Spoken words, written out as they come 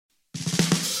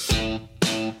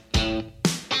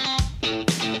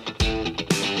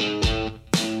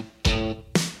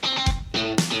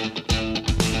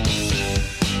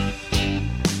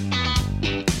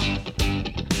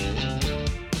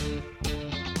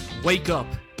Wake up.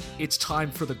 It's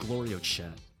time for the GLORIO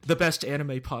chat, the best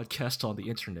anime podcast on the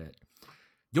internet.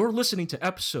 You're listening to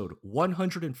episode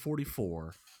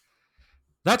 144.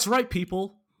 That's right,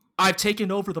 people. I've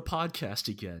taken over the podcast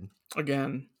again.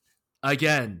 Again. I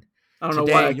don't know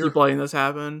why I keep letting this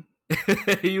happen.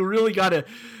 you really gotta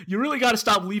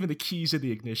stop leaving the keys in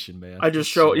the ignition, man. I just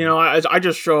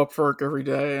show up for work every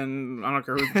day, and I don't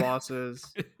care who the boss is.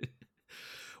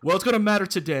 Well, it's gonna matter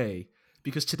today,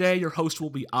 because today your host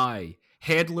will be I,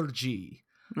 Handler G.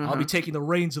 I'll be taking the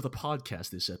reins of the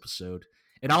podcast this episode,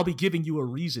 and I'll be giving you a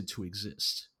reason to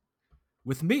exist.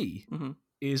 With me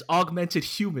is augmented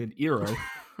human Eero.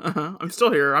 I'm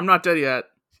still here. I'm not dead yet.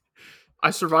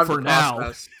 I survived for the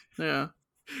process. Now. Yeah.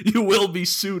 You will be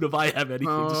soon if I have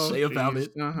anything to say about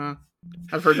it.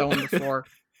 I've heard that one before.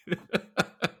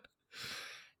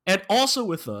 And also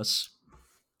with us,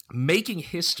 making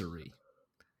history,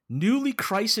 newly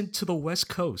christened to the West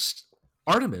Coast,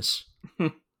 Artemis.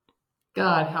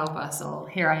 God help us all.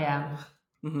 Here I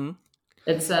am.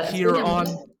 It's here on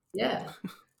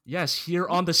Yes, here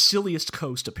on the silliest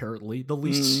coast, apparently, the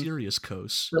least serious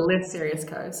coast. The less serious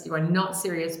coast. You are not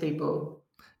serious people.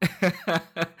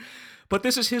 But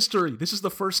this is history. This is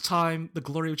the first time the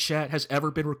GLORIO chat has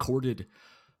ever been recorded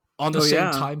on the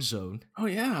same time zone. Oh,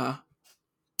 yeah.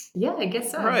 Yeah, I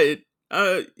guess so. Right.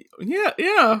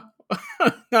 Yeah.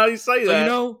 Now you say that.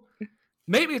 So,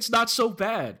 maybe it's not so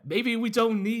bad. Maybe we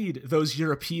don't need those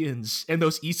Europeans and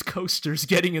those East Coasters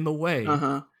getting in the way.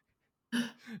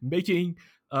 Making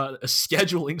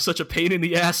scheduling such a pain in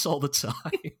the ass all the time.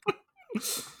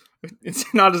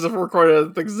 It's not as if we're recording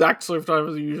at the exact same time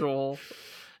as usual.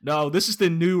 No, this is the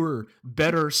newer,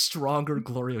 better, stronger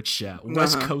GLORIO chat.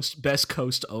 West Coast, best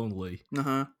coast only.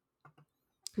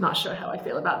 Not sure how I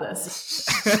feel about this.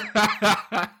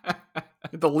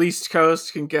 The least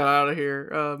coast can get out of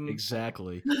here.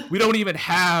 Exactly. We don't even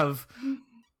have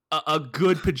a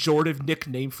good pejorative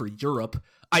nickname for Europe.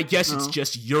 I guess it's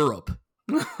just Europe.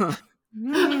 I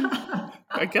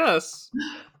guess.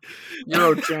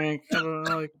 Eurojank. I don't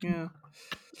know,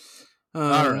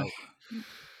 All right.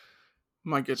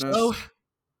 My goodness. So,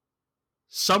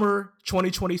 summer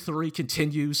 2023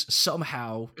 continues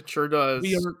somehow. It sure does.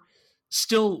 We are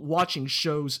still watching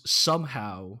shows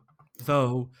somehow,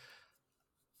 though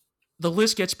the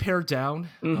list gets pared down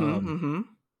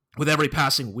with every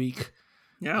passing week.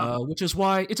 Yeah. Which is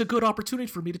why it's a good opportunity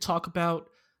for me to talk about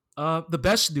the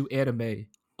best new anime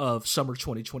of summer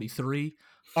 2023,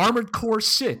 Armored Core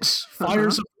 6,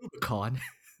 Fires of Rubicon.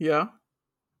 Yeah.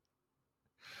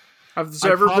 Has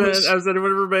anyone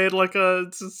ever made like a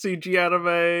CG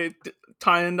anime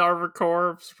tie-in to Armored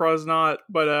Core? I'm surprised not,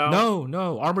 but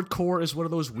no. Armored Core is one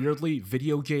of those weirdly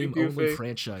video game only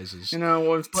franchises. You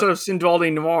know, instead of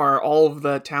Sindvaldi Noir, all of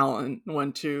the talent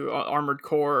went to Armored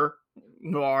Core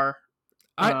Noir.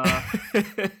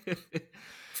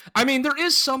 I mean, there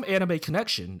is some anime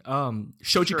connection.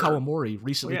 Shoji Kawamori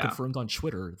recently confirmed on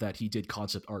Twitter that he did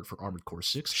concept art for Armored Core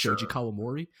 6. Shoji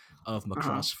Kawamori of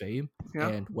Macross fame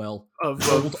and,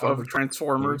 of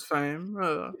Transformers fame.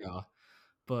 Yeah.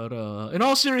 But in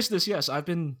all seriousness, yes, I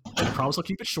promise I'll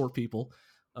keep it short, people.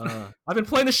 I've been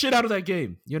playing the shit out of that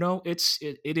game. You know, it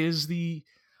is the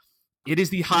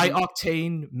high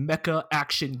octane mecha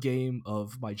action game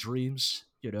of my dreams.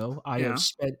 You know, I have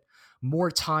spent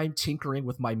more time tinkering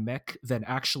with my mech than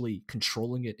actually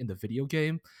controlling it in the video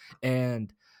game,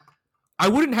 and I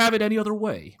wouldn't have it any other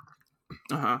way.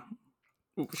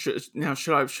 Should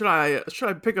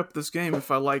I pick up this game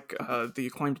if I like the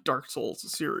acclaimed Dark Souls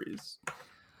series?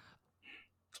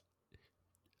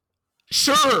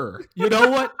 Sure. You know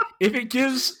what? If it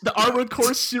gives the Armored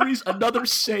Core series another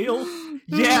sale,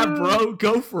 yeah, bro,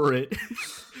 go for it.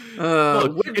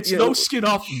 Look, it's no skin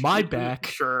off my back.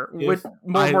 Sure. With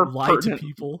more lie to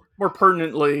people. More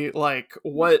pertinently, like,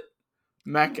 what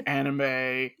mech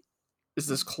anime is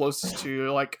this closest to,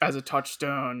 like, as a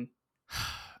touchstone?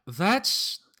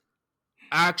 That's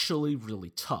actually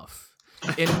really tough.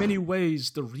 In many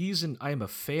ways, the reason I am a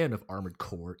fan of Armored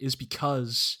Core is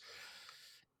because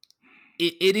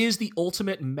it is the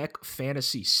ultimate mech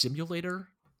fantasy simulator.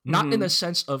 Not in the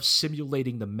sense of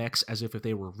simulating the mechs as if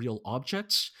they were real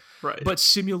objects, but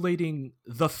simulating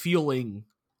the feeling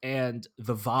and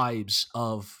the vibes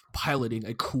of piloting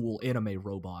a cool anime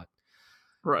robot.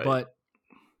 Right. But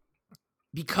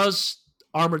because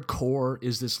Armored Core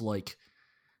is this like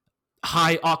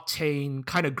high octane,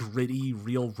 kind of gritty,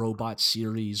 real robot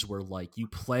series where like you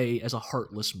play as a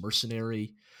heartless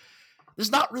mercenary,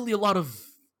 there's not really a lot of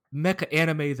mecha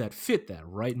anime that fit that,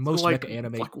 right? Most mecha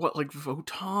anime, like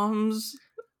Votoms.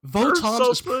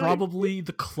 Votoms is probably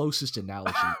the closest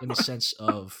analogy in the sense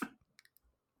of,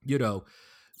 you know,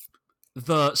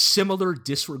 the similar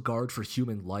disregard for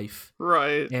human life,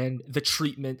 right, and the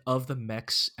treatment of the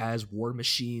mechs as war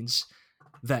machines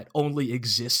that only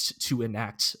exist to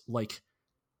enact like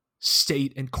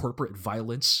state and corporate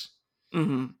violence.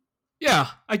 mm-hmm. Yeah,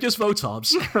 I guess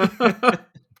Votoms.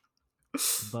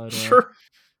 But sure.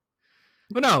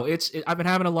 But no, I've been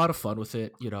having a lot of fun with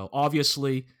it. You know,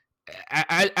 obviously,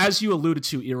 as you alluded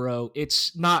to, Eero,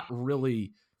 it's not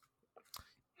really.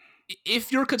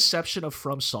 If your conception of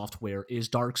From Software is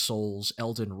Dark Souls,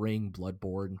 Elden Ring,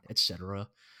 Bloodborne, etc.,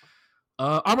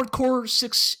 Armored Core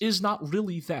 6 is not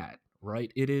really that,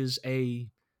 right? It is a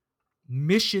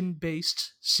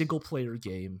mission-based single-player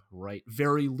game, right?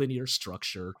 Very linear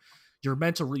structure. You're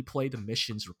meant to replay the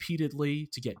missions repeatedly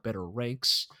to get better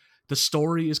ranks. The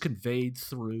story is conveyed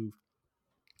through,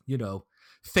 you know,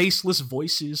 faceless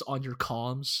voices on your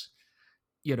comms,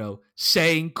 you know,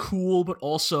 saying cool but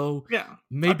also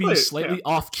maybe slightly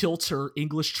off-kilter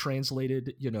English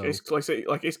translated, you know.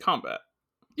 Like Ace Combat.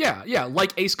 Yeah,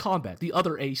 like Ace Combat, the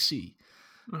other AC.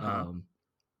 Uh-huh.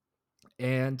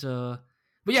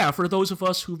 But yeah, for those of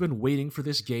us who've been waiting for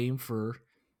this game for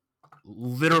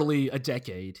literally a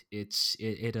decade, it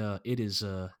is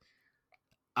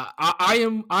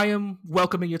I am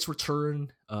welcoming its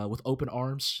return with open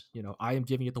arms. You know, I am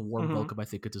giving it the warm welcome I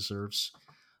think it deserves.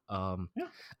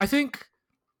 I think,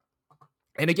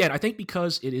 and again, I think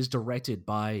because it is directed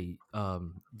by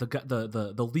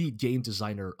the lead game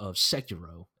designer of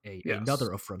Sekiro,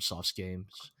 another of FromSoft's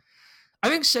games, I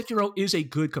think Sekiro is a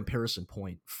good comparison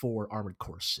point for Armored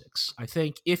Core 6. I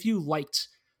think if you liked...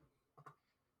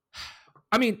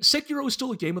 I mean, Sekiro is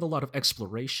still a game with a lot of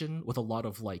exploration, with a lot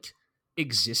of, like,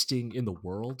 existing in the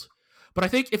world. But I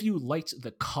think if you liked the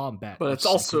combat... But it's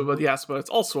also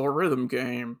a rhythm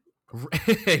game.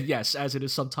 Yes, as it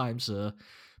is sometimes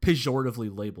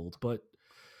pejoratively labeled. But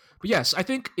yes, I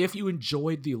think if you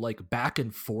enjoyed the, like, back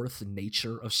and forth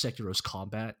nature of Sekiro's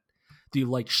combat, the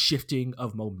like shifting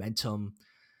of momentum,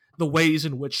 the ways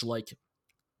in which like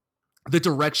the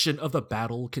direction of the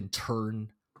battle can turn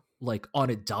like on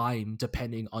a dime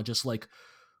depending on just like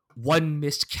one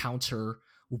missed counter,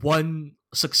 one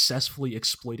successfully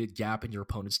exploited gap in your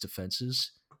opponent's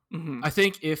defenses. I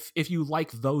think if you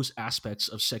like those aspects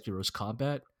of Sekiro's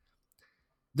combat,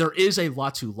 there is a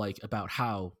lot to like about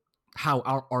how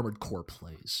our Armored Core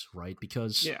plays, right?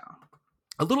 Because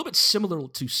a little bit similar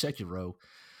to Sekiro,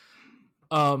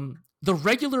 the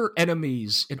regular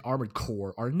enemies in Armored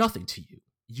Core are nothing to you.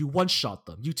 You one-shot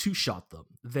them. You two-shot them.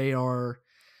 They're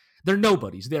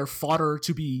nobodies. They're fodder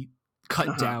to be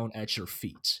cut down at your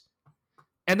feet.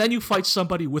 And then you fight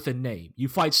somebody with a name. You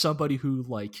fight somebody who,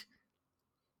 like,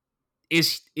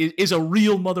 is a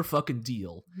real motherfucking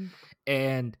deal.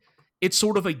 And it's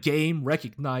sort of a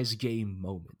recognize game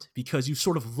moment. Because you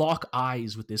sort of lock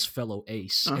eyes with this fellow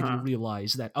ace. And you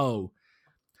realize that, oh,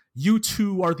 you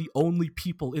two are the only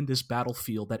people in this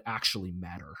battlefield that actually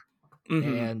matter.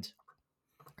 And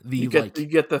you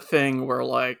get the thing where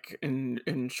like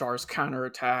in Char's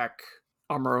counterattack,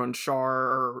 Amuro and Char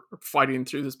are fighting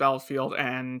through this battlefield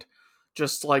and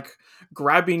just like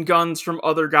grabbing guns from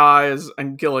other guys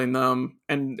and killing them,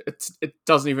 and it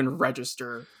doesn't even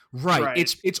register. Right.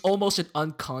 It's almost an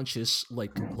unconscious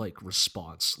like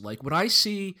response. Like when I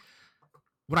see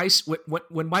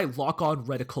when my lock-on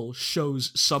reticle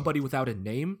shows somebody without a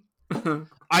name,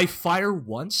 I fire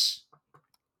once,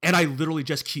 and I literally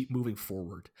just keep moving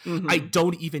forward. I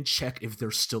don't even check if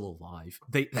they're still alive.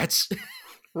 That's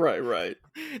right.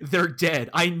 They're dead.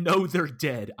 I know they're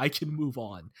dead. I can move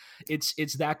on.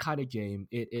 It's that kind of game.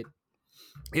 It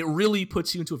really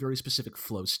puts you into a very specific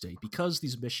flow state because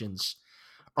these missions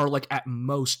are like at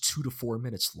most 2 to 4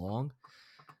 minutes long.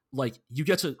 Like you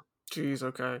get to. Jeez,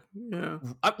 okay. Yeah.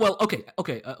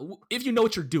 Okay. If you know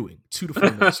what you're doing, 2 to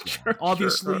 4 minutes long.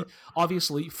 Sure.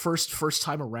 Obviously, first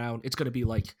time around, it's going to be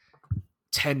like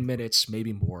 10 minutes,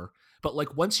 maybe more. But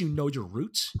like once you know your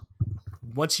routes,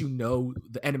 once you know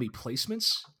the enemy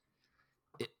placements,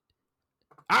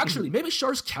 actually, maybe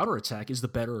Char's counterattack is the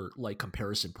better like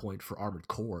comparison point for Armored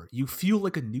Core. You feel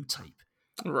like a new type.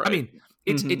 Right. I mean,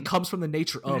 it comes from the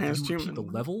nature of you repeat the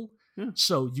level. Yeah.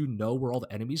 So you know where all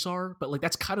the enemies are, but like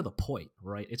that's kind of the point,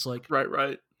 right? It's like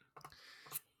right.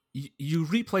 You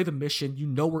replay the mission, you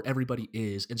know where everybody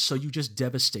is, and so you just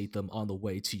devastate them on the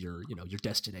way to your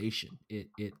destination.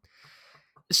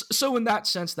 So in that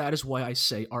sense, that is why I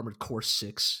say Armored Core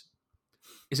 6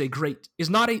 it is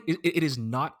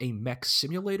not a mech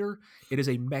simulator. It is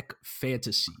a mech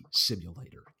fantasy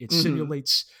simulator. It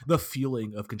simulates the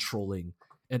feeling of controlling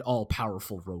an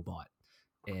all-powerful robot,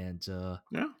 and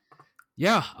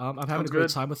I'm having a great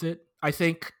time with it. I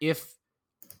think if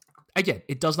again,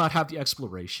 it does not have the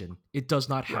exploration. It does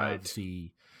not have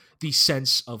the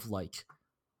sense of like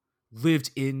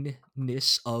lived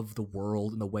inness of the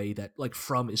world in the way that like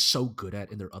From is so good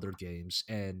at in their other games.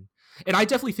 And I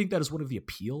definitely think that is one of the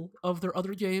appeal of their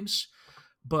other games.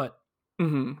 But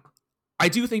I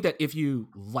do think that if you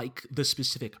like the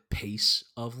specific pace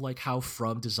of like how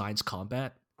From designs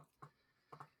combat,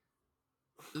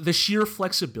 the sheer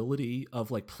flexibility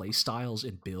of like play styles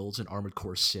and builds in Armored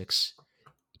Core 6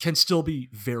 can still be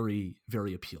very,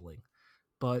 very appealing.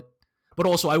 But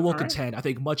also I will contend, I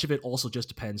think much of it also just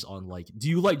depends on like, do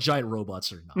you like giant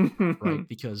robots or not? Right?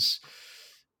 Because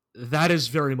that is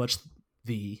very much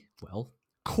the, well,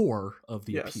 core of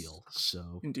the appeal.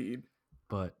 So indeed.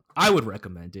 But I would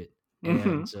recommend it.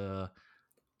 And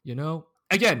you know,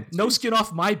 again, no skin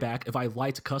off my back if I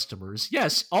lie to customers.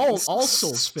 Yes, all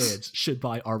Souls fans should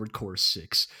buy Armored Core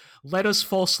 6. Let us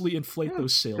falsely inflate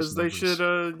those sales numbers. Because they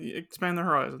should expand their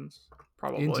horizons,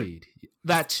 probably. Indeed.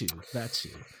 That too.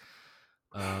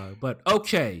 But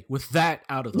okay, with that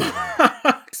out of the way.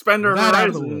 Expand our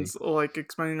horizons, like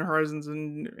expanding our horizons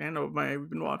in anime we've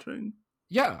been watching.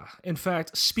 Yeah, in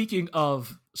fact, speaking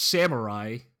of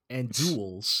samurai and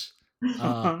duels,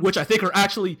 which I think are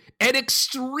actually an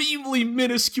extremely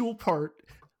minuscule part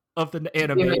of the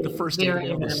anime, the first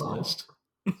anime on this list.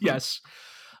 Yes.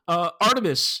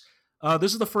 Artemis,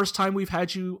 this is the first time we've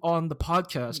had you on the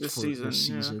podcast this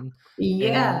season.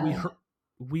 Yeah. And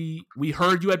we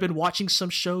heard you had been watching some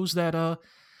shows that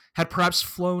had perhaps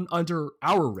flown under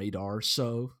our radar,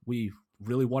 so we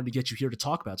really wanted to get you here to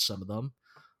talk about some of them,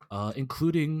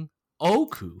 including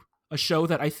Oku, a show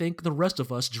that I think the rest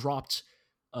of us dropped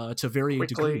to varying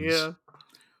degrees. So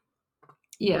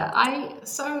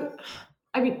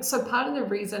part of the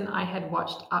reason I had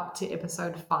watched up to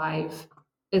episode 5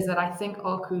 is that I think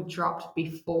Oku dropped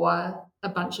before a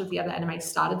bunch of the other anime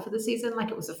started for the season. Like,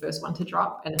 it was the first one to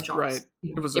drop, and it dropped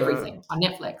it was everything on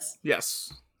Netflix.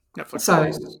 Yes, Netflix.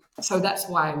 So that's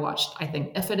why I watched. I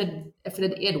think if it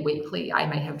had aired weekly, I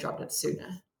may have dropped it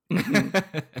sooner.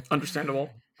 Understandable.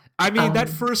 I mean, that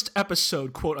first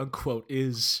episode, quote unquote,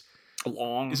 is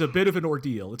a bit of an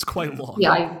ordeal. It's quite long.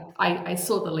 Yeah, I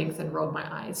saw the length and rolled my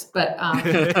eyes, but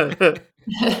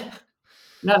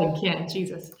not again,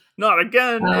 Jesus. Not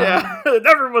again. Yeah,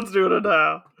 everyone's doing it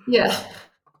now. Yeah,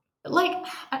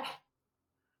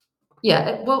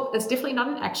 it's definitely not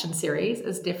an action series.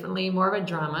 It's definitely more of a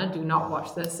drama. Do not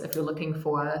watch this if you're looking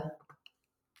for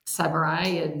samurai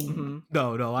and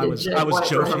No, I was joking.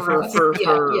 For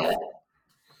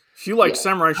if you like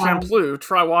Samurai Champloo,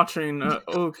 try watching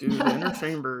Oku, The Inner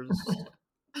Chambers.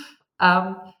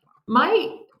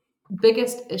 My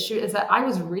biggest issue is that I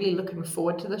was really looking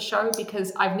forward to the show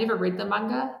because I've never read the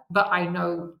manga, but I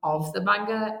know of the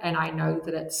manga, and I know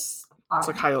that it's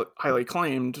like highly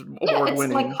acclaimed,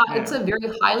 award-winning. It's a very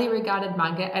highly regarded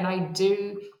manga, and I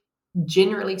do,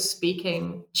 generally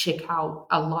speaking, check out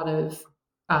a lot of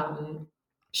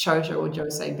shoujo or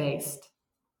josei based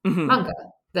manga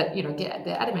that get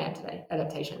their anime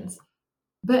adaptations,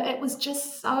 but it was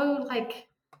just so like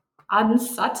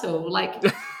unsubtle, like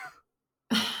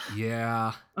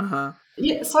yeah.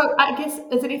 Yeah, so I guess,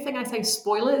 is anything I say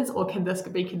spoilers, or can this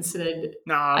be considered?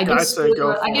 No, I guess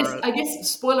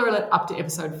spoiler alert up to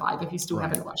episode 5 if you still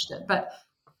haven't watched it. But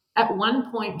at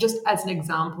one point, just as an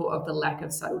example of the lack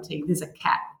of subtlety, there's a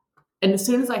cat, and as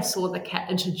soon as I saw the cat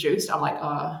introduced, I'm like,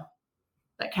 oh,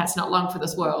 that cat's not long for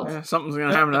this world. Yeah, something's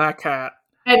gonna happen to that cat.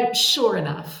 And sure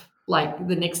enough, like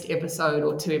the next episode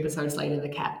or 2 episodes later, the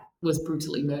cat was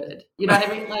brutally murdered. You know what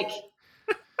I mean? Like.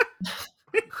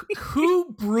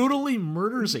 Who brutally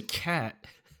murders a cat?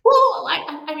 Well,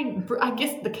 I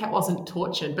guess the cat wasn't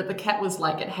tortured, but the cat was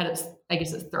like, it had its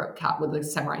throat cut with a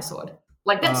samurai sword.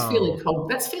 Like, that's fairly cold.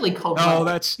 That's fairly cold. Oh,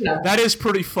 that is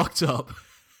pretty fucked up.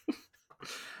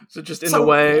 So just in a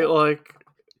way, like.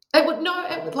 It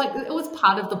was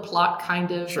part of the plot,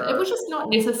 kind of. Sure. It was just not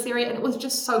necessary, and it was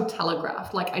just so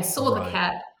telegraphed. Like, I saw the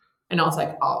cat, and I was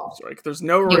like, oh. Sorry, there's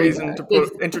no reason to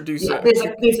introduce it.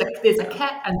 There's a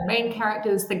cat, and the main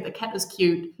characters think the cat is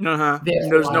cute.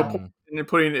 There's no point in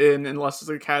putting it in unless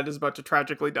the cat is about to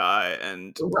tragically die.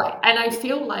 Right. And I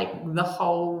feel like the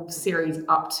whole series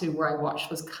up to where I watched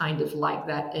was kind of like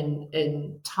that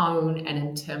in tone and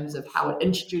in terms of how it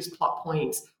introduced plot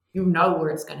points. You know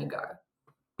where it's going to go.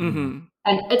 Mm-hmm.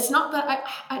 And it's not that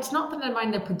I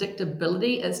mind the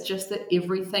predictability. It's just that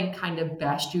everything kind of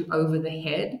bashed you over the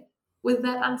head with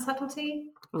that unsubtlety.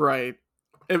 Right.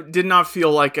 It did not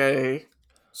feel like a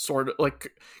sort of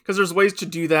like, because there's ways to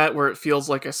do that where it feels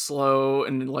like a slow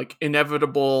and like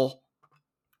inevitable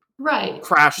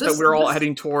crash that we're all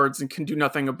heading towards and can do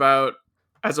nothing about.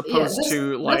 as opposed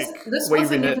to like this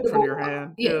waving it in front of your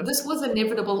hand. Yeah, this was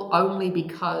inevitable only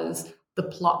because the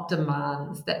plot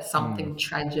demands that something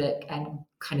tragic and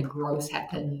kind of gross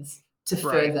happens to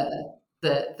further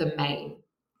the main,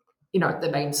 the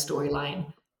main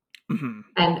storyline.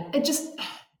 And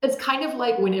it's kind of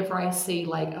like whenever I see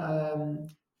like an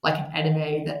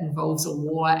anime that involves a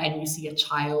war and you see a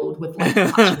child with like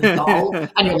clutching a doll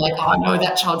and you're like, oh no,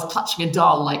 that child's clutching a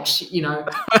doll, like,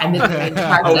 and then the main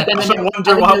character, I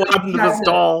wonder what happened to this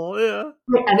doll. Yeah.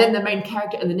 And then the main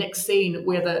character in the next scene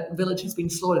where the village has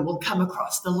been slaughtered will come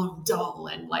across the long doll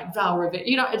and like vow revenge.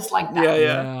 It's like that.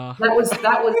 Yeah. That was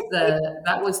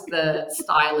the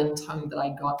style and tone that I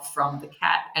got from the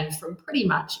cat and from pretty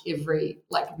much every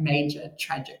like major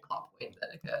tragic plot point that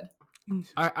occurred.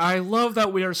 I love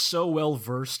that we are so well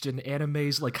versed in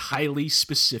anime's like highly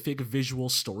specific visual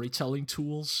storytelling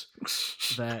tools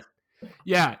that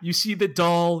you see the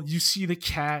doll, you see the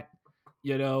cat,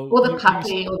 or the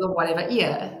puppy or the whatever,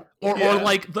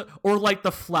 or like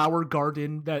the flower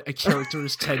garden that a character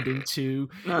is tending to,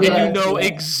 and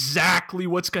exactly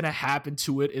what's gonna happen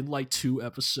to it in like 2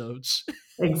 episodes.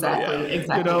 Exactly.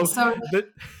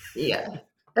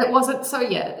 It wasn't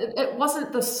it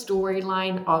wasn't the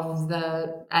storyline of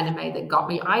the anime that got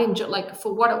me. I enjoyed, like,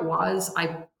 for what it was,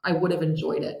 I would have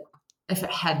enjoyed it if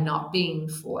it had not been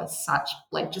for such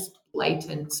like just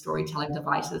blatant storytelling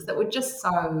devices that were just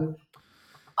so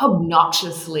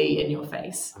obnoxiously in your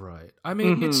face. Right. I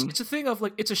mean, it's a thing of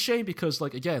like, it's a shame because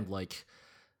like, again, like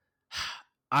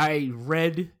I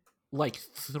read like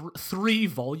 3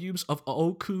 volumes of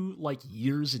Oku like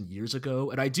years and years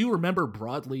ago, and I do remember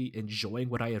broadly enjoying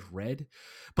what I had read,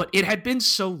 but it had been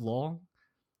so long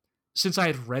since I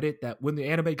had read it that when the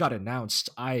anime got announced,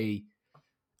 I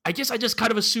guess I just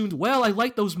kind of assumed, well, I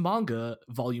like those manga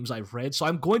volumes I've read, so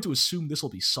I'm going to assume this will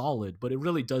be solid, but it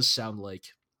really does sound like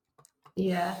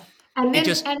I don't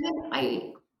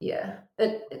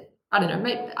know,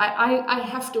 maybe I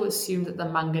have to assume that the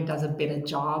manga does a better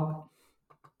job.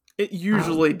 It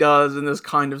usually does in this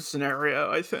kind of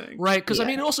scenario, I think. Right, because I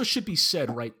mean, it also should be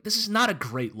said, right, this is not a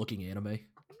great looking anime.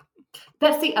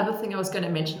 That's the other thing I was going to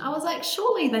mention. I was like,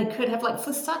 surely they could have, like,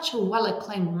 for such a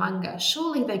well-acclaimed manga,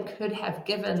 surely they could have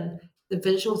given the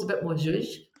visuals a bit more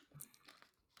zhuzh.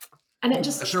 And it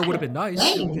just sure would have been nice.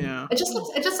 Plain. Yeah. It just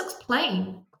looks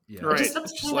plain. Yeah. It just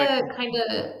looks kind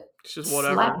of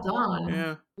slapped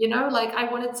on. Yeah. Like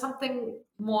I wanted something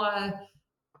more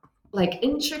like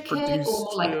intricate or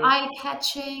more like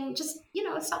eye-catching. Just,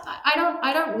 something.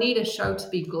 I don't need a show to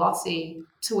be glossy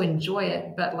to enjoy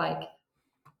it, but like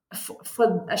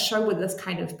for a show with this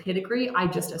kind of pedigree, I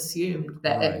just assumed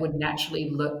that it would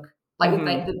naturally look like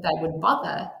they would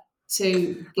bother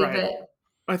to give it.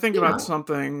 I think about some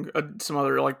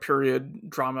other like period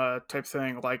drama type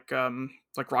thing, like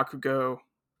Rakugo,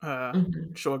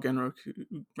 Shogen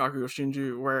Rakugo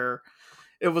Shinju, where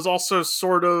it was also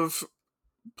sort of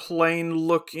plain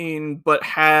looking, but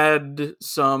had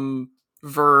some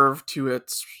verve to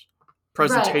its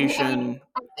presentation.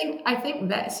 Right. I think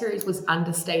that series was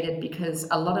understated because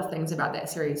a lot of things about that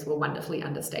series were wonderfully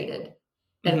understated,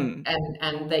 and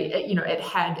they, it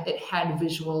had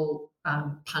visual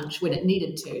punch when it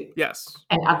needed to. Yes,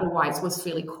 and otherwise was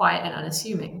fairly quiet and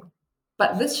unassuming.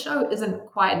 But this show isn't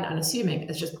quiet and unassuming.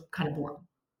 It's just kind of boring.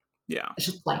 Yeah, it's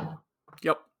just plain.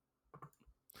 Yep.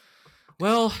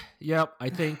 Well, I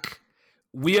think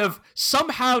we have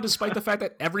somehow, despite the fact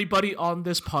that everybody on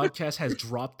this podcast has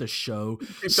dropped the show,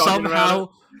 somehow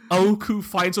Oku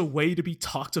finds a way to be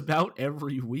talked about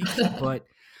every week. But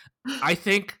I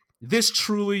think this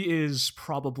truly is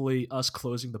probably us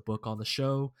closing the book on the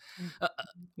show.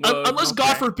 Unless,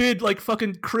 God forbid, like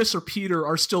fucking Chris or Peter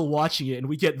are still watching it and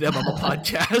we get them on the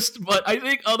podcast. But I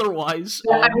think otherwise...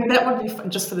 I mean, that would be fun.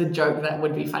 Just for the joke, that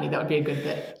would be funny. That would be a good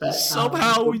bit. But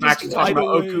somehow we just find a way.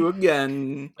 Oku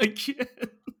again.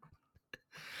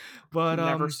 But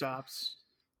never stops.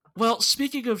 Well,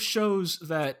 speaking of shows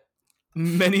that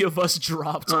many of us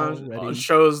dropped already.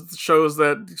 Shows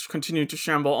that continue to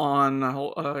shamble on. I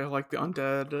like the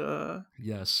undead.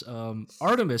 Yes.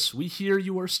 Artemis, we hear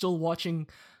you are still watching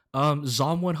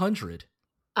Zom 100.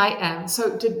 I am.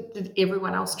 So did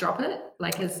everyone else drop it?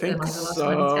 Like, am I the last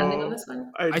one standing on this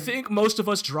one? I think most of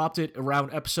us dropped it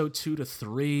around episode 2 to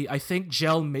 3. I think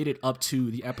Jel made it up to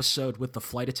the episode with the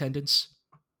flight attendants.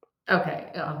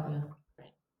 Okay.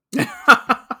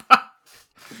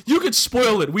 You could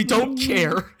spoil it. We don't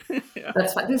care.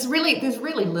 That's fine. There's really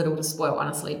little to spoil,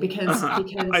 honestly, because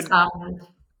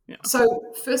so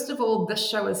first of all, this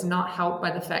show is not helped by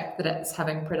the fact that it's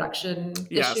having production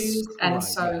issues, and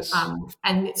so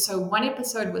one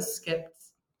episode was skipped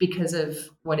because of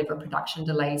whatever production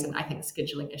delays and I think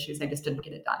scheduling issues, they just didn't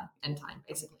get it done in time,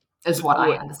 basically, is what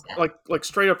I understand. Like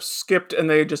straight up skipped and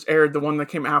they just aired the one that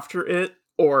came after it,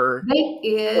 or they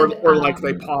aired, or like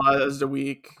they paused a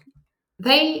week.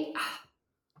 They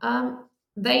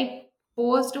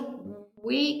paused a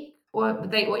week, or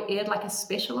they aired like a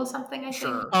special or something, I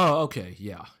think. Oh, okay,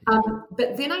 yeah.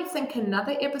 But then I think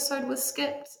another episode was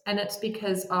skipped, and it's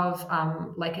because of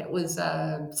like it was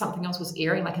something else was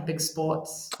airing, like a big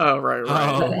sports. Oh, right.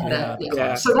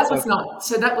 Yeah. So that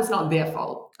was not their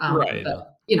fault. Right.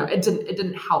 But, it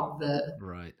didn't help the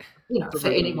right. For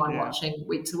anyone watching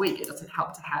week to week, it doesn't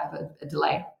help to have a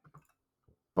delay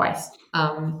twice.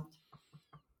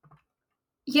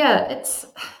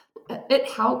 It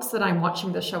helps that I'm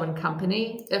watching the show in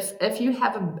company. If you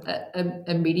have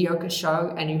a mediocre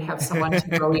show and you have someone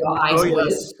to roll your eyes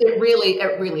with, it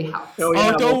really helps.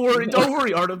 Don't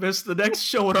worry, Artemis. The next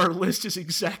show on our list is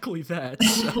exactly that.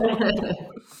 So.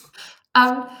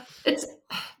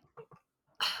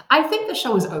 I think the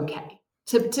show is okay.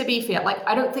 To be fair, like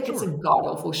I don't think it's a god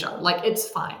awful show. Like it's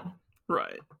fine.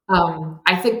 Right.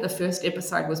 I think the first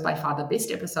episode was by far the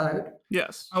best episode.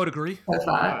 Yes, I would agree. So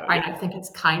far, and I think it's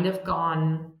kind of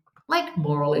gone like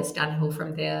more or less downhill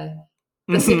from there.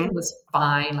 The second was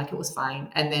fine, like it was fine,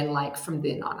 and then like from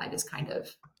then on, I just kind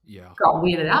of got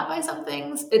weirded out by some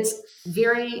things. It's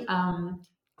very, I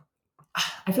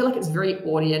feel like it's very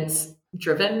audience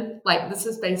driven. Like this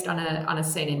is based on a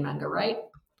seinen manga, right?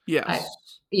 Yes.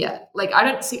 Like I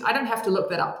don't have to look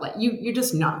that up. Like you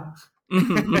just know.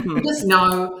 You just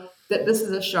know that this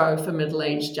is a show for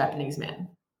middle-aged Japanese men.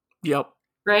 Yep.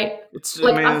 Right? It's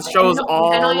like, the show's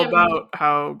all about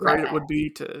how great it would be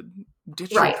to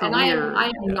ditch your career. And I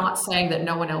am not saying that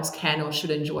no one else can or should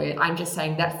enjoy it. I'm just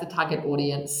saying that's the target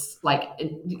audience, like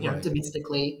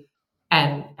domestically,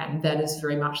 and that is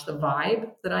very much the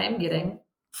vibe that I am getting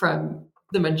from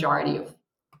the majority of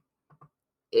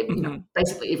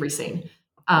basically every scene.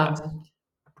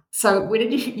 So where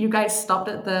did you guys stopped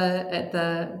at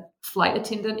the flight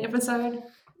attendant episode?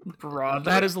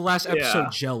 That is the last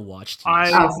episode Jell watched.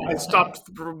 Yes. I stopped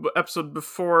the episode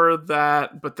before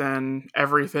that, but then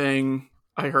everything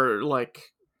I heard,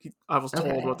 I was told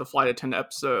about the flight attendant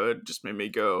episode, just made me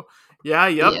go,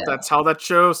 that's how that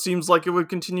show seems like it would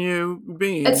continue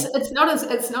being. It's not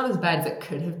as bad as it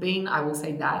could have been, I will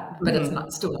say that, but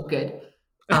it's still not good.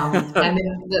 And then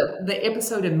the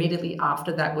episode immediately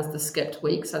after that was the skipped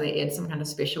week, so they aired some kind of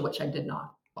special, which I did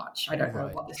not watch. I don't know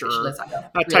what the special is.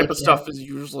 That type of stuff is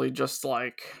usually just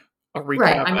like a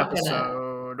recap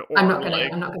episode. I'm not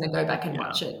gonna go back and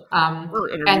watch it. Or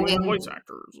interviewing the voice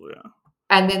actors.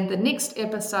 And then the next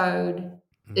episode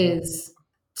is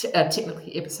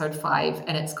technically episode 5,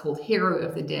 and it's called Hero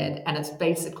of the Dead, and it's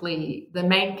basically the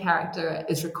main character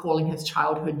is recalling his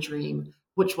childhood dream,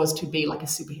 which was to be like a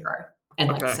superhero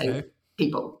and save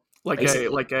people. Like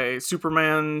a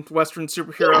Superman Western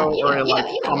superhero, or a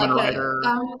Kamen Rider,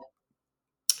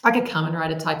 like a Kamen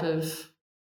Rider type of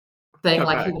thing.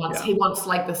 Like he wants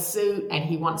like the suit, and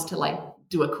he wants to like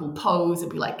do a cool pose and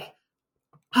be like,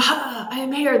 "Ha! I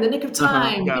am here in the nick of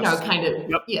time." Kind of.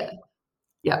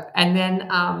 Yep. And then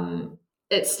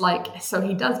it's like, so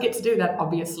he does get to do that,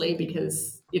 obviously,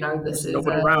 because this is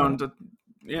nobody around.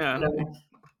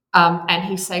 And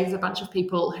he saves a bunch of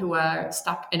people who are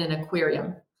stuck in an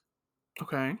aquarium.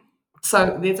 Okay.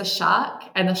 So there's a shark,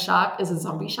 and the shark is a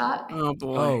zombie shark. Oh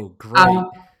boy! Oh, great!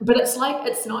 But it's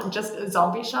not just a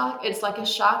zombie shark. It's like a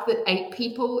shark that ate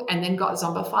people and then got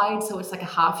zombified. So it's like a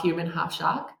half human, half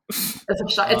shark. It's a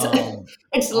shark.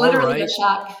 It's literally a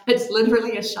shark. It's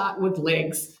literally a shark with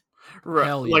legs. Right.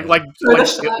 Hell yeah. Like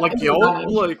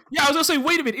Gyo? Yeah, I was gonna say,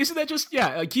 wait a minute, isn't that just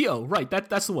Gyo? Right,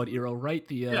 that's the one, Iro, right?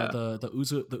 The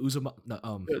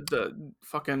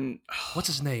fucking what's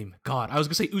his name? God, I was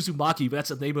gonna say Uzumaki, but that's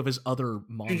the name of his other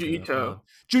manga.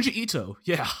 Junji Ito,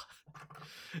 yeah.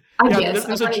 I've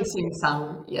already seen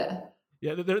some,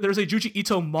 Yeah, there's a Junji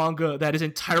Ito manga that is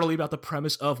entirely about the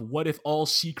premise of what if all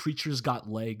sea creatures got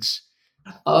legs.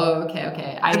 Oh,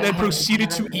 okay. And then proceeded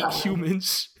to eat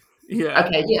humans. Yeah.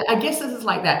 Okay. Yeah. I guess this is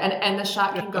like that, and the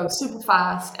shark can go super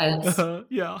fast, and it's,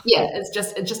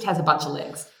 it just has a bunch of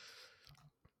legs.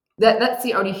 That's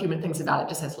the only human things about it.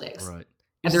 Just has legs, right?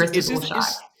 And the rest is all shark.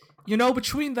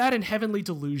 Between that and Heavenly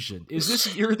Delusion, is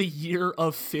this year the year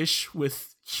of fish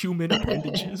with human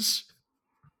appendages?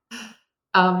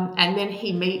 And then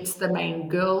he meets the main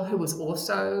girl, who was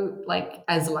also, like,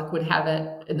 as luck would have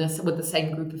it, with the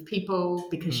same group of people,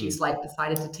 because she's like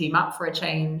decided to team up for a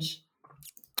change.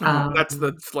 That's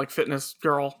the fitness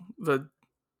girl.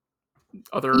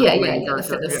 other Yeah, main the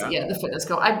character. fitness, the fitness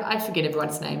girl. I forget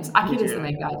everyone's names. Akira's the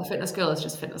main guy. The fitness girl is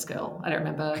just fitness girl. I don't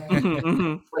remember what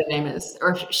her name is,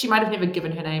 or she might have never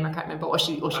given her name. I can't remember, or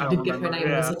she I don't did give her remember, name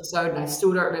in this episode, and I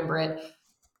still don't remember it.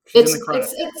 She's in the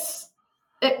credits.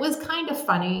 It was kind of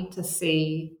funny to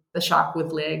see the shark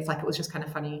with legs. Like, it was just kind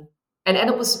of funny, and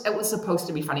it was supposed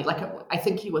to be funny. Like, I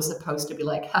think he was supposed to be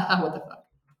like, haha, what the fuck.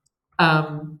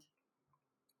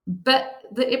 But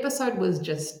the episode was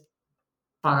just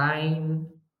fine.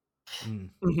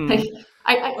 Like,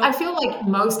 I feel like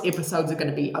most episodes are going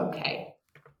to be okay.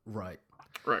 Right.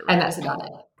 And that's about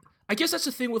it. I guess that's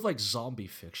the thing with like zombie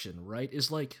fiction, right? Is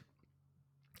like,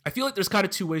 I feel like there's kind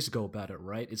of two ways to go about it,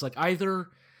 right? It's like either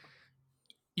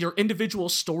your individual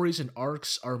stories and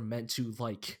arcs are meant to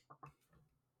like,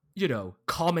 you know,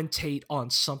 commentate on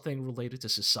something related to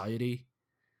society,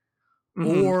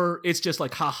 or it's just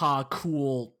like, haha,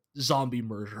 cool zombie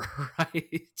murder,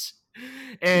 right?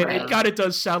 And it kind of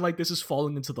does sound like this is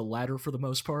falling into the latter for the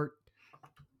most part.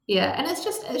 Yeah, and it's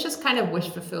just kind of wish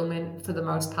fulfillment for the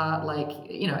most part. Like,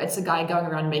 you know, it's a guy going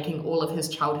around making all of his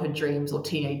childhood dreams or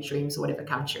teenage dreams or whatever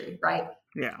come true, right?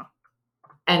 Yeah.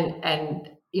 And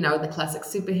you know, the classic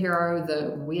superhero,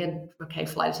 the weird, okay,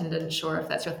 flight attendant, sure, if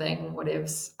that's your thing,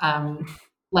 whatevs.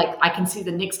 Like, I can see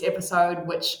the next episode,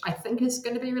 which I think is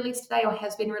going to be released today or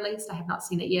has been released. I have not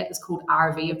seen it yet. It's called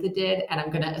RV of the Dead, and I'm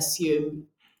going to assume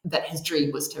that his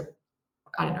dream was to,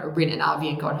 I don't know, rent an RV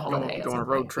and go on holiday. Go on a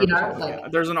road trip. You know,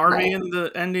 like, there's an RV in the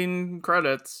ending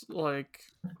credits. Like,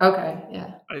 okay,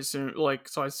 yeah. I assume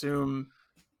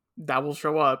that will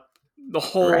show up. The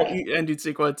whole ending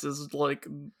sequence is like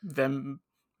them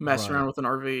messing around with an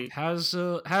RV. Has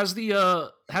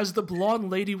the blonde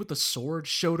lady with the sword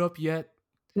showed up yet?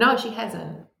 No, she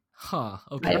hasn't. Huh.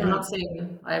 Okay. I have not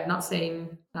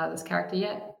seen this character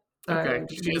yet. So okay,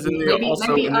 she's in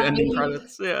the ending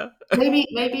credits. Yeah. maybe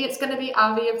it's going to be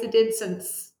RV of the Dead,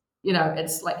 since, you know,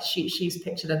 it's like she's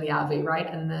pictured in the RV,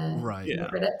 right, in the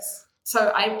credits.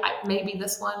 So I maybe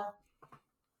this one.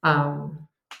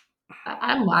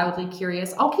 I'm wildly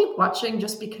curious. I'll keep watching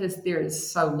just because there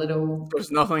is so little.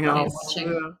 There's nothing else.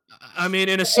 Yeah. I mean,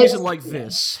 in a season like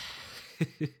this.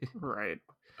 Right.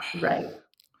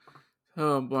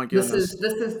 Oh my goodness!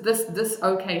 This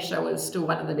okay show is still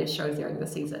one of the best shows during the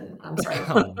season. I'm sorry.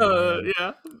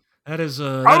 Yeah. That is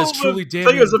truly damn.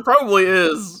 Thing is, it probably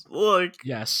is. Like,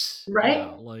 yes,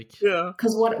 right? Yeah.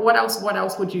 Because what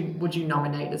else would you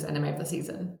nominate as anime of the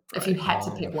season if you had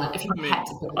to pick one? If you had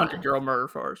to pick one, Undergirl Murder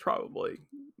Force probably,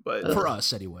 but for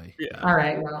us anyway. Yeah. All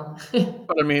right. Well.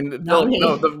 But I mean,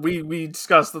 we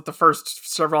discussed that the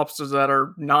first several episodes that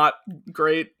are not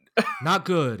great. Not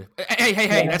good. Hey!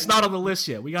 That's not on the list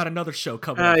yet. We got another show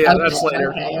coming. Yeah, that's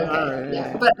later. Okay.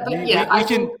 Yeah, but we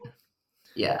can.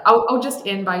 Yeah, I'll just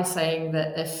end by saying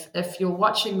that if you're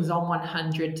watching Zom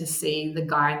 100 to see the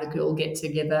guy and the girl get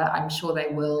together, I'm sure they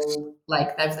will.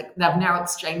 Like, they've now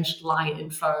exchanged line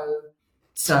info.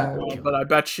 So, but I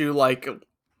bet you,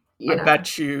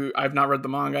 bet you, I've not read the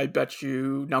manga. I bet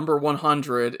you number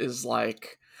 100 is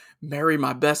like, marry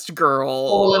my best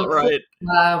girl, right?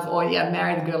 Love, or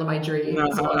marry the girl of my dreams.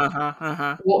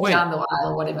 Walk down the aisle,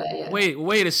 or whatever. Yeah.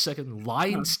 Wait a second.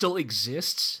 Line still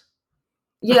exists?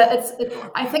 Yeah,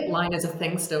 I think line is a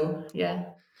thing still. Yeah.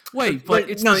 Wait, but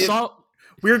it's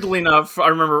weirdly enough, I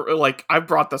remember, like, I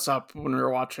brought this up when we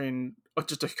were watching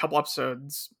just a couple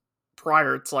episodes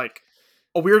prior. It's like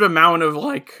a weird amount of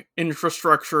like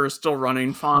infrastructure is still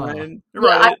running fine.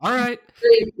 Right. All right.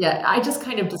 Yeah, I just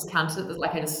kind of discounted it.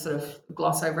 Like, I just sort of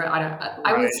gloss over it.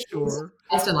 I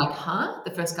was in like,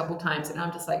 the first couple times, and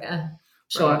I'm just like,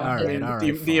 sure. All right.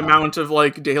 The amount of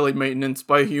like daily maintenance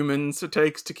by humans it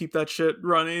takes to keep that shit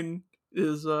running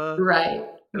is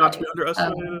not to be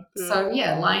underestimated. So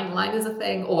line is a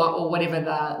thing, or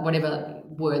whatever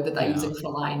word that they're using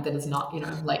for line that is not,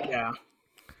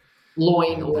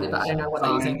 loin or whatever. I don't know what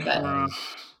they're using, but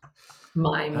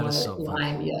mime or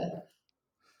line,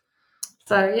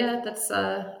 So that's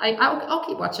I'll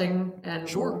keep watching, and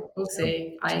we'll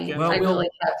see. I really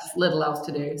have little else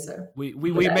to do, so we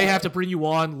may have to bring you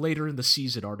on later in the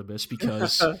season, Artemis,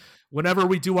 because whenever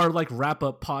we do our like wrap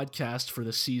up podcast for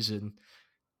the season,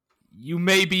 you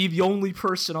may be the only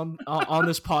person on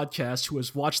this podcast who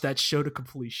has watched that show to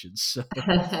completion. So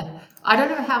I don't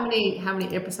know how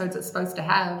many episodes it's supposed to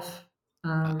have.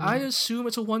 I assume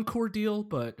it's a one core deal,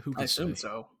 but who can I assume say?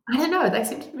 so. I don't know. They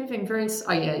seem to be moving very.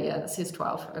 Oh yeah. This is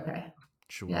 12. Okay.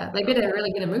 Sure. Yeah, they better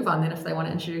really get a move on then if they want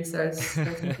to introduce those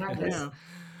new characters. Yeah.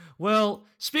 Well,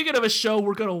 speaking of a show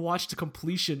we're gonna watch to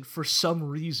completion for some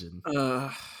reason,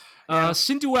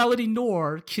 Synduality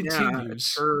Noir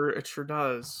continues. Yeah, it sure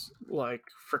does. Like,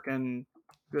 freaking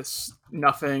this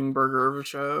nothing burger of a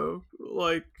show.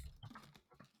 Like,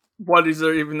 what is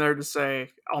there even there to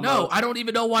say? Almost. No, I don't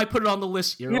even know why I put it on the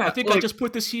list here. Yeah, I think like, I just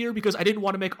put this here because I didn't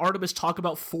want to make Artemis talk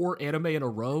about 4 anime in a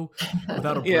row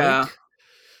without a break. Yeah.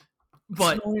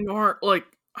 But like,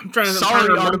 I'm trying to.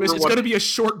 Sorry, Artemis. It's going to be a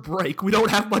short break. We don't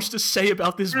have much to say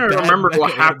about this. I don't remember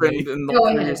what happened in the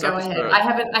previous Go episode. ahead.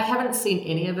 I haven't seen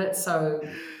any of it, so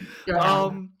go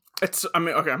ahead. I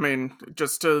mean,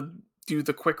 just to do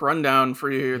the quick rundown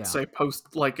for you, it's a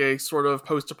sort of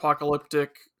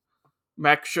post-apocalyptic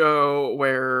mech show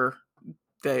where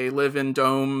they live in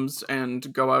domes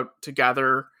and go out to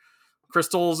gather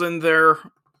crystals in their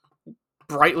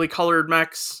brightly colored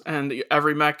mechs, and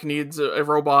every mech needs a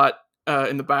robot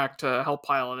in the back to help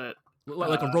pilot it.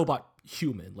 Like a robot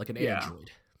human, like an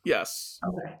android. Yes.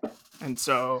 Okay. And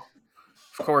so,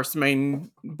 of course,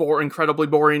 incredibly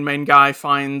boring main guy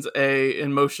finds a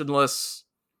emotionless,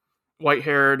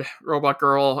 white-haired robot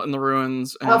girl in the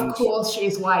ruins. And of course,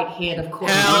 she's white-haired. Of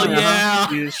course. Hell yeah!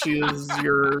 She is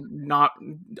your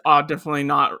definitely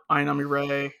not Ainami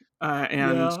Ray,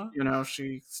 and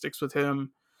she sticks with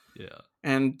him. Yeah.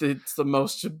 And he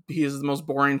is the most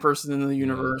boring person in the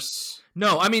universe.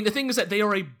 No, I mean, the thing is that they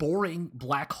are a boring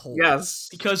black hole. Yes.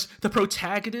 Because the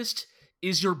protagonist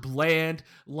is your bland,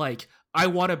 like, I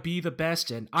want to be the best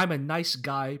and I'm a nice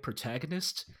guy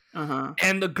protagonist. Uh-huh.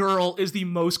 And the girl is the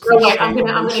most cliche. cliche. I'm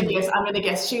gonna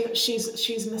guess.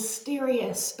 She's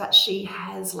mysterious, but she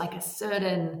has like a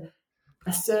certain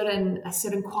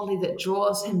quality that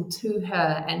draws him to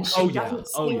her, and she doesn't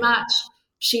say much.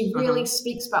 She really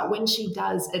speaks, but when she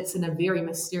does, it's in a very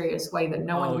mysterious way that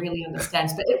no one really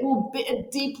understands. But it will be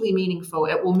deeply meaningful.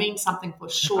 It will mean something for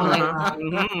sure later on.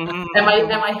 Am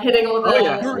I hitting all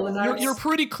the notes? You're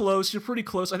pretty close. You're pretty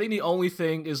close. I think the only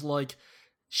thing is like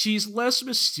she's less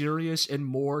mysterious and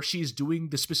more she's doing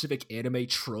the specific anime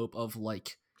trope of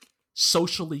like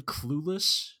socially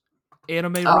clueless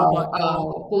anime robot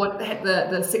girl.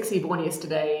 The sexy born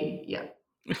yesterday. Yeah.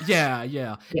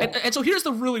 Yeah. And so here's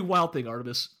the really wild thing,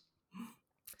 Artemis.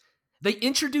 They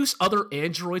introduce other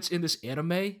androids in this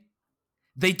anime.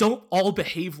 They don't all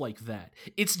behave like that.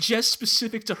 It's just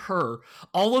specific to her.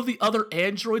 All of the other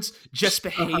androids just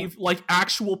behave like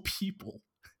actual people.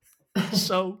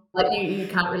 So like you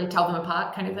can't really tell them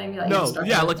apart, kind of thing. Like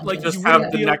like just you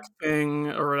have the neck thing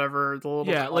or whatever. The little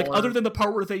collar. Like other than the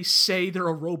part where they say they're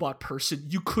a robot person,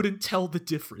 you couldn't tell the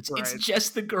difference. Right. It's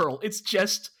just the girl. It's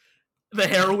just the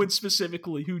heroine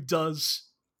specifically who does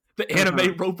the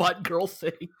anime robot girl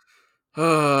thing.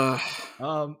 But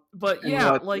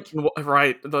yeah,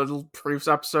 the previous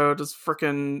episode is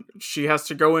freaking. She has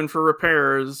to go in for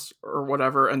repairs or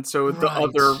whatever, and so the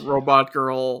other robot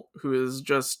girl, who is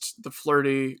just the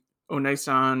flirty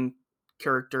Onesan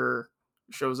character,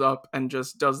 shows up and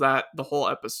just does that the whole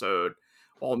episode,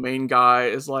 while main guy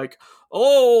is like,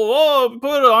 "Oh,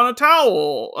 put it on a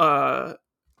towel."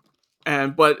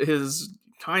 But his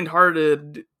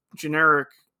kind-hearted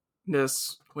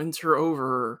genericness wins her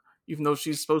over, even though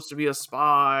she's supposed to be a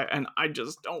spy, and I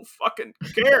just don't fucking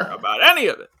care about any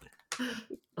of it.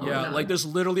 Yeah, like there's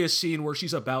literally a scene where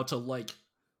she's about to like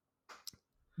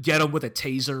get him with a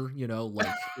taser,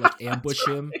 like ambush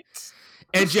him,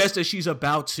 and just as she's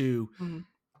about to,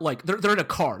 like they're in a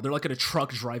car, they're like in a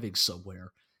truck driving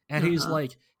somewhere, and he's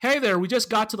like, "Hey there, we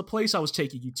just got to the place I was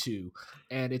taking you to,"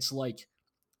 and it's like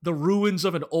the ruins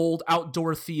of an old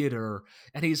outdoor theater,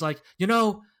 and he's like,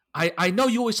 I know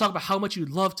you always talk about how much you'd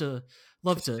love to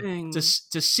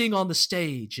sing on the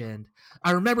stage, and I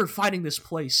remember finding this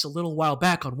place a little while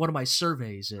back on one of my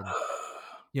surveys, and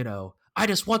I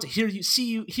just want to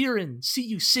see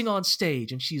you sing on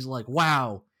stage. And she's like,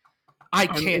 wow, I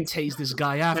can't tase this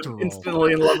guy after all.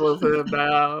 Instantly in love with him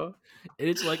now. And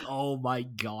it's like, oh my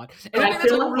god. And I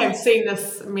feel like I've seen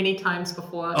this many times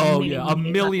before. A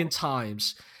million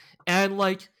times. And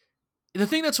like the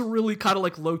thing that's really kind of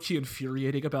like low-key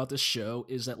infuriating about this show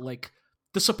is that like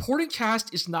the supporting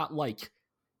cast is not like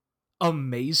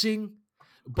amazing,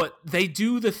 but they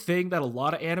do the thing that a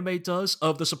lot of anime does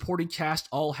of the supporting cast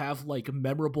all have like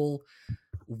memorable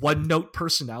one-note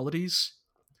personalities.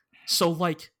 So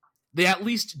like they at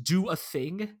least do a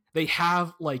thing. They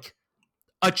have like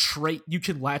a trait you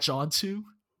can latch onto.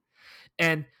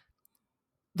 And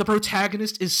the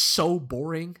protagonist is so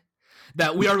boring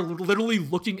that we are literally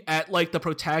looking at like the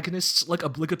protagonist's like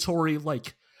obligatory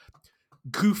like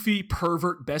goofy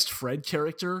pervert best friend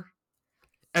character,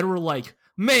 and we're like,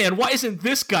 man, why isn't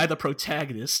this guy the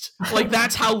protagonist? Like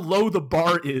that's how low the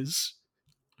bar is.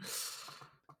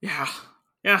 Yeah,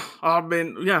 Yeah, I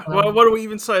mean, yeah. Well, what do we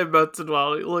even say about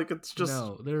Tidwali? Like, it's just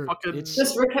fucking.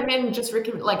 Just recommend.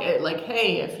 Like,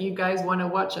 hey, if you guys want to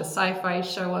watch a sci-fi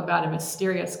show about a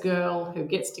mysterious girl who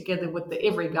gets together with the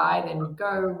every guy, then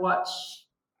go watch.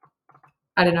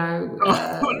 I don't know,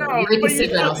 No, Eureka but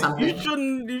 7 or something.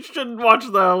 You shouldn't watch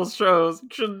those shows.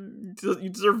 You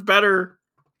deserve better.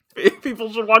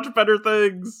 People should watch better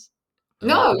things.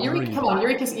 No, Eureka, come on,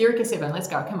 Eureka 7, let's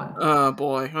go, come on. Oh,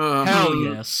 boy. Hell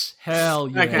yes. Hell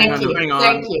yes. Thank you.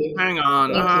 Hang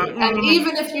on. And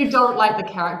even if you don't like the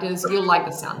characters, you'll like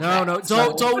the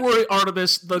soundtrack. Don't worry,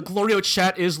 Artemis. The GLORIO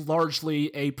chat is largely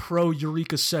a pro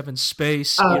Eureka 7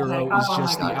 space. Hero is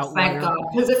just the outlier. Thank God.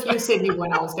 Because if you said you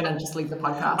weren't, I was going to just leave the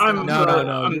podcast. I'm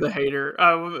the hater.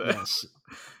 Yes.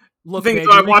 Look, if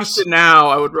I watched it now,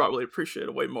 I would probably appreciate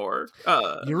it way more.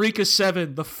 Eureka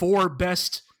 7, the 4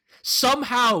 best,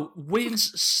 somehow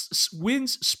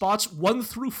wins spots 1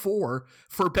 through 4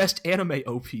 for best anime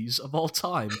OPs of all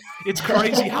time. It's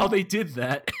crazy how they did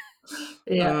that.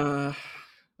 Yeah.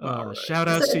 Shout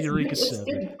outs to Eureka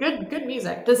 7. Good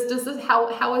music. Does this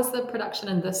how is the production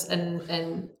in this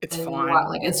and it's fine.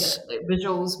 What? Is it like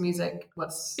visuals, music?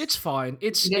 It's fine.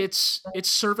 It's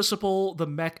serviceable. The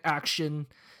mech action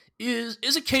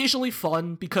is occasionally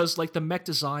fun because like the mech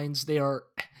designs, they are.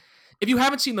 If you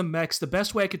haven't seen the mechs, the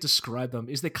best way I could describe them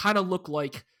is they kind of look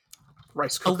like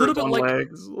rice cookers on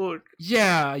legs. Look.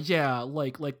 Yeah,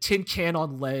 like tin can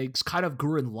on legs, kind of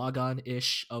Gurren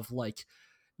Lagann-ish of like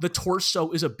the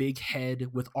torso is a big head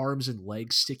with arms and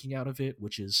legs sticking out of it,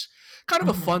 which is kind of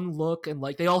a fun look, and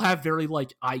like they all have very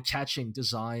like eye-catching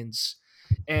designs.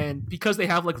 And because they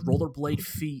have like rollerblade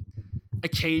feet,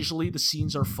 occasionally the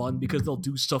scenes are fun because they'll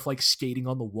do stuff like skating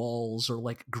on the walls or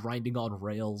like grinding on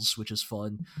rails, which is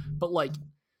fun. But like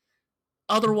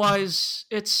otherwise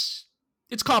it's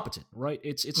competent, right?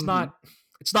 It's not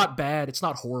bad, it's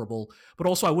not horrible, but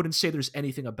also I wouldn't say there's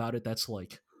anything about it that's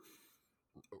like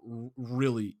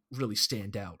really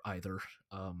stand out either.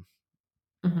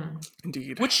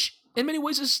 Indeed. Which in many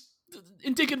ways is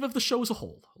indicative of the show as a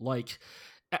whole. Like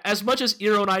as much as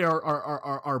Iro and I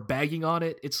are bagging on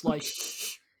it, it's like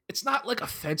it's not like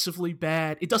offensively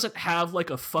bad. It doesn't have like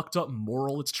a fucked up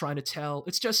moral it's trying to tell.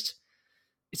 It's just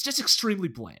extremely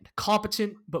bland.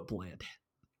 Competent but bland.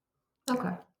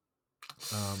 Okay.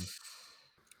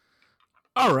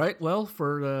 All right, well,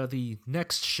 for the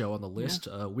next show on the list,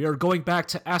 we are going back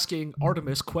to asking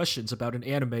Artemis questions about an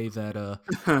anime that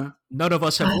none of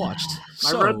us have watched.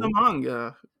 So, I read the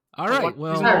manga. All right,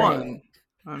 well...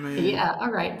 I mean, yeah, all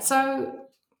right. So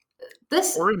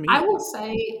this, I will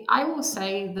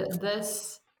say that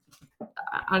this,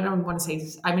 I don't want to say,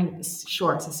 I mean,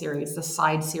 sure, it's a series, the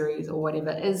side series or whatever,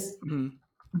 is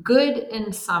good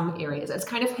in some areas. It's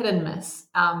kind of hit and miss.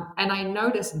 And I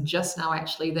noticed just now,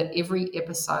 actually, that every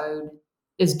episode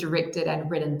is directed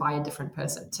and written by a different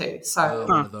person, too. So,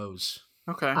 one of those.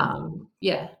 Okay.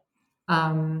 Yeah.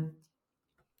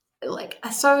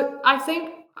 So I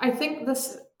think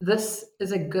this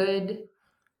is a good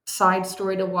side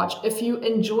story to watch if you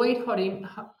enjoyed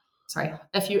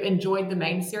if you enjoyed the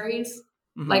main series,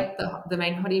 like the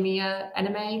main Horimiya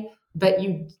anime, but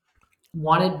you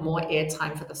wanted more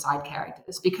airtime for the side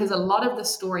characters, because a lot of the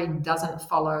story doesn't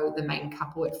follow the main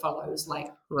couple. It follows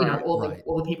all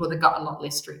the people that got a lot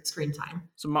less screen time.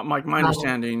 So my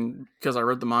understanding, because I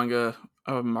read the manga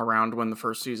around when the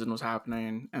first season was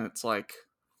happening, and it's like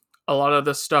a lot of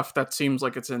the stuff that seems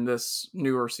like it's in this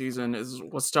newer season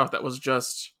was stuff that was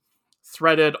just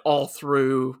threaded all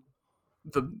through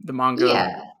the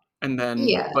manga, and then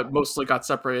but mostly got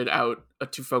separated out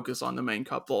to focus on the main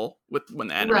couple when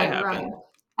the anime happened. Right.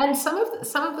 And some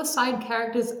of the side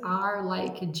characters are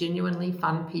like genuinely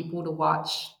fun people to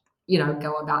watch,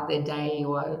 go about their day,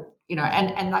 or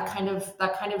and that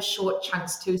kind of short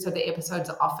chunks too. So the episodes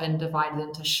are often divided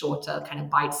into shorter, kind of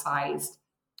bite-sized.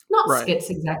 Not skits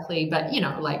exactly, but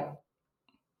like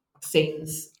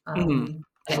scenes. And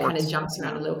it kind of jumps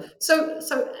around a little. So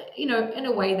in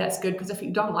a way that's good, because if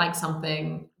you don't like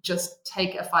something, just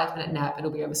take a 5-minute nap.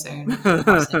 It'll be over soon.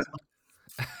 But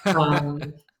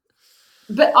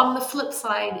on the flip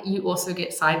side, you also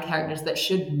get side characters that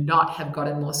should not have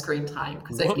gotten more screen time,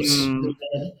 because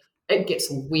it gets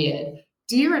weird.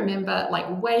 Do you remember,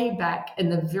 like way back in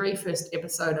the very first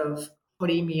episode of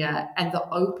Horimiya, and the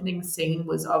opening scene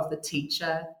was of the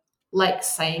teacher like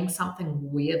saying something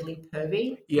weirdly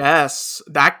pervy? Yes,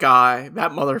 that guy,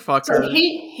 that motherfucker. So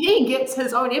he gets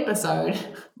his own episode.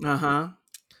 And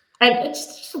it's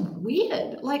just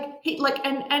weird. Like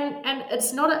and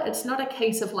it's not a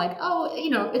case of like, oh,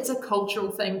 it's a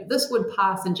cultural thing. This would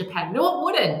pass in Japan. No, it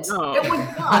wouldn't. No. It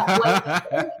would not.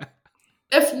 Like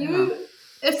if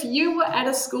if you were at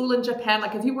a school in Japan,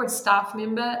 like if you were a staff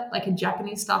member, like a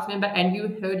Japanese staff member, and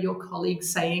you heard your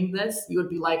colleagues saying this, you would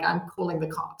be like, I'm calling the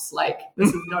cops. Like, this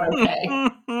is not okay.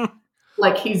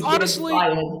 Like, he's Honestly,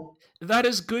 getting fired. That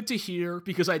is good to hear,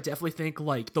 because I definitely think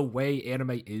like the way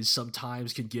anime is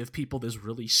sometimes can give people this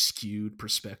really skewed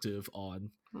perspective on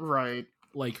right,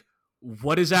 like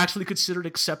what is actually considered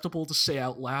acceptable to say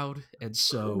out loud. And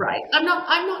so right, I'm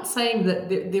not saying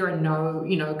that there are no,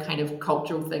 kind of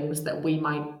cultural things that we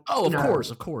might, of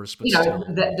course, but still,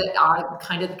 that are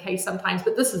kind of the case sometimes,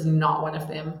 but this is not one of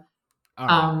them.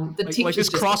 Right. The like this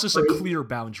crosses a clear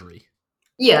boundary.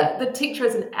 Yeah, the teacher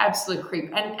is an absolute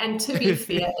creep, and to be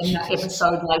fair, in that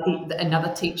episode, like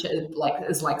another teacher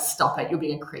is like, "Stop it! You're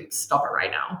being a creep. Stop it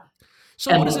right now."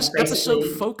 So, what does this episode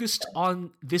focused on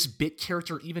this bit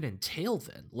character even entail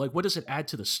then? Like, what does it add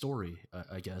to the story?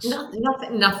 I guess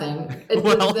nothing.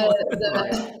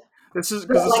 This is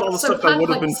because it's all the stuff that would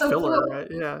have been filler, right?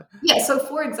 Yeah. Yeah. So,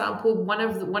 for example, one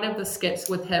of the skits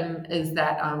with him is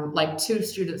that like two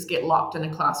students get locked in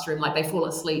a classroom, like they fall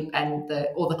asleep, and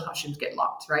all the classrooms get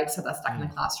locked, right? So they're stuck in the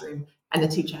classroom, and the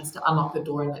teacher has to unlock the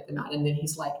door and let them out. And then he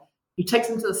takes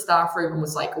them to the staff room and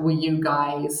was like, "Were you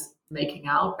guys making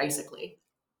out?" Basically,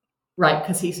 right?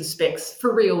 Because he suspects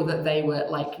for real that they were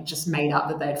like just made up,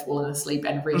 that they'd fallen asleep,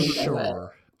 and really they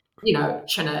were,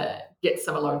 trying to get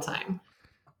some alone time.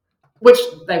 Which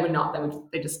they were not.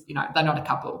 They just, they're not a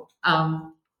couple.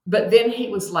 But then he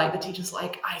was like, the teacher's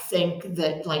like, I think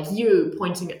that like you,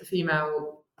 pointing at the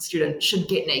female student, should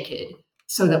get naked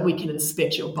so that we can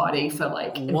inspect your body for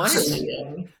like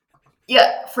incriminating.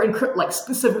 Yeah, like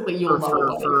specifically your lower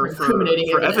body for incriminating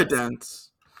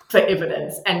evidence. For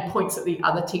evidence, and points at the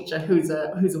other teacher who's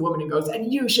a woman and goes,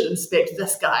 and you should inspect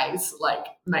this guy's like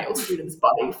male student's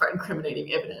body for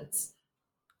incriminating evidence.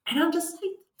 And I'm just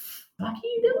like, what are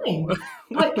you doing?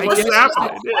 Like, I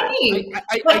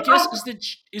guess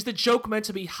is the joke meant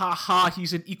to be, ha,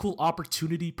 he's an equal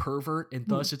opportunity pervert and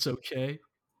thus it's okay?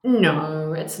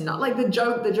 No, it's not. Like the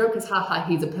joke is, ha,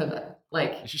 he's a pervert.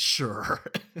 Like, sure.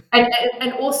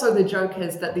 and also the joke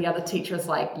is that the other teacher is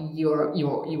like, you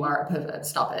are a pervert,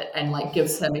 stop it, and like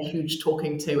gives him a huge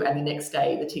talking to, and the next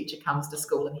day the teacher comes to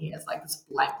school and he has like this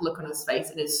blank look on his face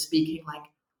and is speaking like,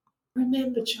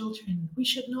 remember, children, we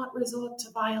should not resort to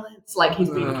violence. Like he's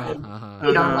been,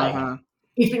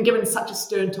 he's been given such a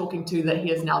stern talking to that he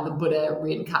is now the Buddha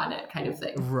reincarnate kind of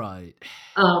thing. Right.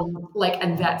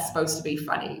 And that's supposed to be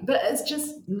funny, but it's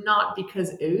just not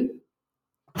because it's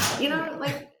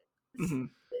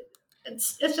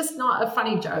just not a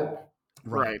funny joke.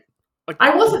 Right. Like,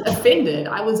 I wasn't offended.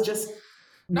 I was just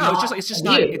it's just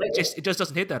not. It just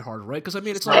doesn't hit that hard, right? Because I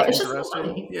mean, it's like it's just not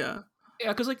funny. Yeah. Yeah,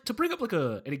 because like to bring up like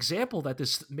an example that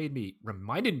this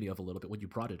reminded me of a little bit when you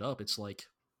brought it up, it's like,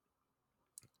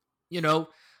 I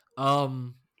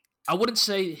wouldn't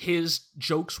say his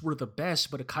jokes were the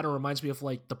best, but it kind of reminds me of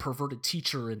like the perverted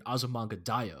teacher in Azumanga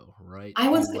Daioh, right?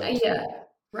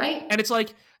 Right. And it's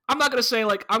like, I'm not gonna say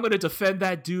like I'm gonna defend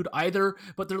that dude either,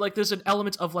 but there's an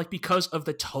element of like, because of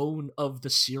the tone of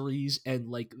the series and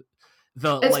like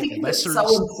it's so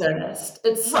absurdist.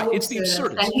 It's so right. It's the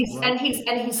absurdist,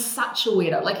 and he's such a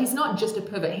weirdo. Like he's not just a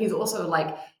pervert. He's also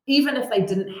like, even if they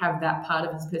didn't have that part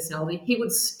of his personality, he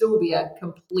would still be a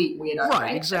complete weirdo.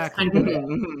 Right? Exactly. Kind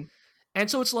of And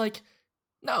so it's like,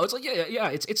 no, it's like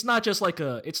it's not just like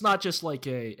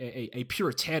a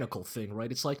puritanical thing, right?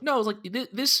 It's like, no, it's like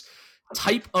this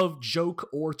type of joke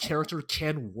or character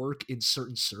can work in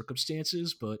certain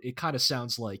circumstances, but it kind of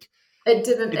sounds like it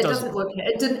doesn't work here.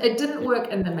 It didn't work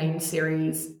in the main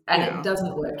series, and it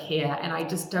doesn't work here. And I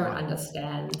just don't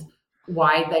understand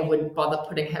why they would bother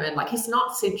putting him in. Like, he's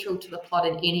not central to the plot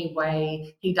in any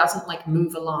way. He doesn't like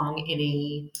move along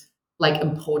any like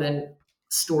important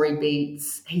story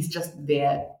beats. He's just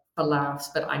there for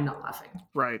laughs, but I'm not laughing.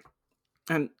 Right.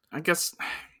 And I guess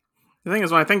the thing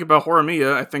is, when I think about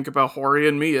Horimiya, I think about Hori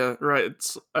and Miya, right?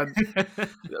 It's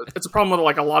a problem with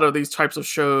like a lot of these types of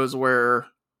shows where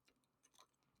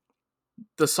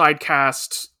the side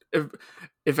cast,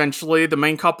 eventually the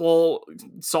main couple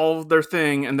solve their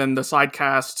thing, and then the side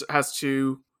cast has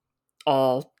to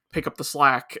all pick up the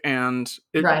slack, and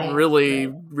it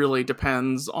really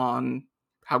depends on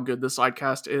how good the side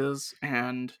cast is,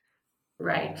 and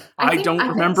I don't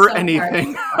remember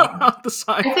anything about the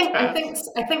side cast.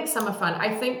 I think some are fun.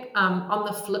 I think on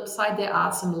the flip side, there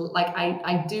are some, like,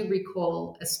 I do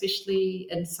recall, especially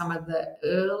in some of the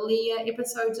earlier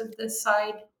episodes of this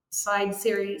side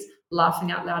series,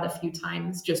 laughing out loud a few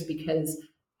times, just because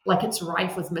like it's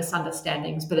rife with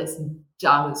misunderstandings, but it's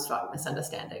dumb as fuck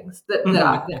misunderstandings that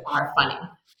are funny.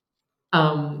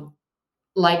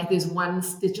 like there's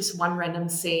just one random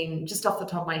scene just off the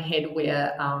top of my head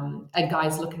where a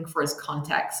guy's looking for his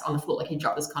contacts on the floor, like he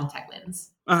dropped his contact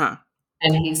lens.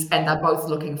 And they're both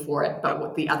looking for it, but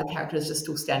what the other character is just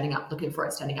still standing up, looking for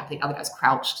it, standing up. The other guy's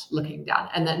crouched, looking down.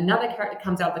 And then another character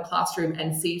comes out of the classroom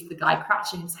and sees the guy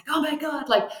crouching. And he's like, "Oh my god,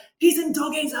 like he's in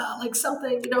dog-ezer, like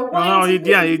something, you know?" He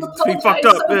fucked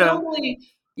up,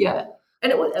 yeah.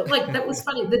 And it was like that was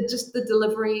funny. The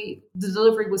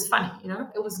delivery was funny, you know.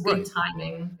 It was good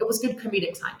timing. It was good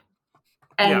comedic timing.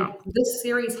 And this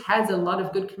series has a lot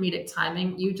of good comedic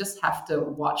timing. You just have to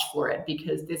watch for it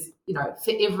because this, you know,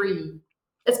 for every.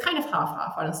 It's kind of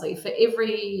half-half, honestly. For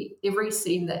every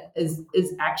scene that is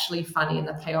actually funny and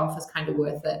the payoff is kind of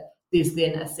worth it, there's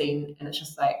then a scene and it's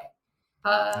just like,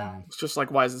 it's just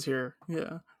like, why is this here?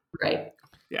 Yeah. Right.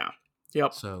 Yeah.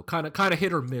 Yep. So kind of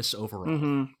hit or miss overall.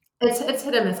 Mm-hmm. It's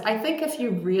hit or miss. I think if you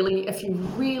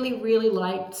really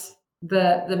liked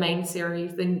the main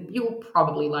series, then you'll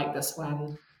probably like this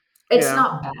one. It's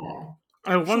not bad.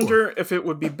 I wonder if it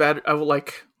would be better. I would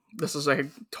like. This is a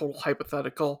total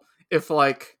hypothetical. If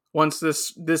like once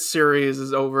this series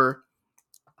is over,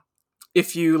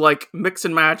 if you like mix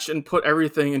and match and put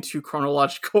everything into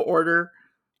chronological order,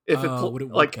 if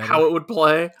like how it would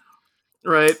play,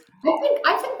 right?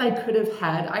 I think they could have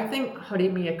had. I think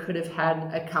Horimiya could have had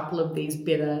a couple of these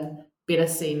better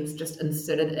scenes just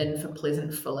inserted in for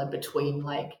pleasant filler between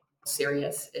like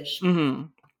serious-ish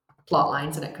plot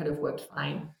lines, and it could have worked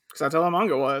fine. Because that's how the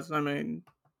manga was. I mean,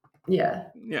 yeah.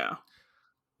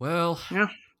 Well,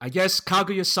 I guess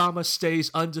Kaguya-sama stays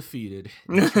undefeated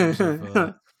in terms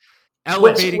of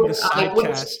elevating the side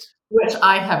cast. Which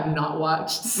I have not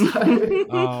watched. So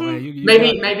oh, man,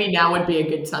 maybe now would be a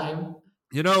good time.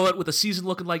 You know what? With a season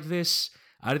looking like this,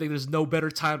 I think there's no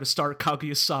better time to start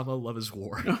Kaguya-sama Love is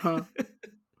War.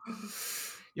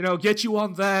 You know, get you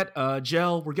on that.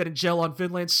 Gel, we're getting Gel on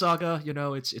Vinland Saga. You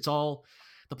know, it's all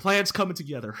the plans coming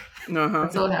together.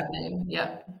 It's all happening.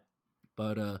 Yeah.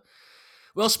 But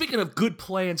well, speaking of good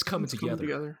plans coming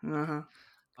together.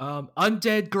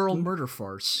 Undead Girl Murder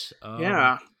Farce.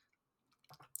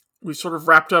 We sort of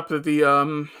wrapped up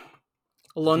the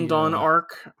London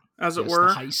arc, as it were.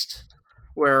 The heist.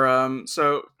 Where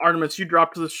so Artemis, you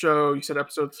dropped the show. You said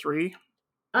episode 3.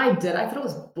 I did. I thought it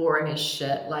was boring as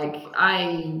shit. Like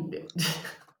I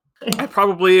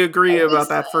probably agree about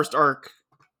that first arc.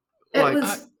 It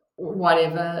was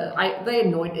whatever.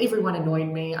 Everyone annoyed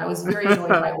me. I was very annoyed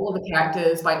by all the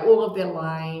characters, by all of their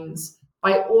lines,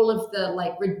 by all of the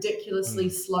like ridiculously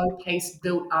slow pace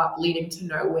built up leading to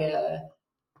nowhere.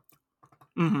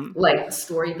 Like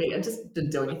story beat. It just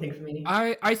didn't do anything for me.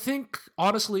 I think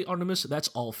honestly, Artemis, that's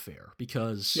all fair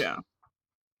because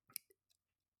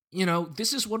you know,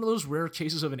 this is one of those rare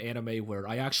cases of an anime where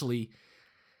I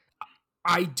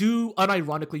do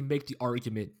unironically make the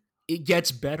argument it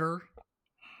gets better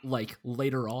like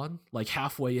later on, like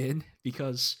halfway in,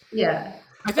 because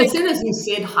I think as soon as you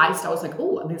said heist, I was like,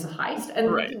 oh, there's a heist,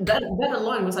 and that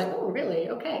alone was like, oh, really?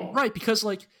 Okay, right? Because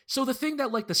like, so the thing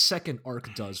that like the second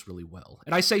arc does really well,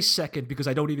 and I say second because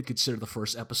I don't even consider the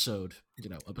first episode, you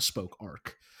know, a bespoke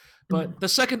arc. But the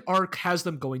second arc has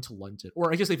them going to London,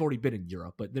 or I guess they've already been in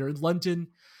Europe, but they're in London,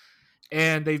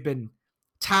 and they've been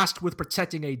tasked with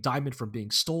protecting a diamond from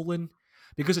being stolen,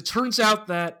 because it turns out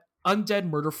that Undead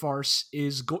Murder Farce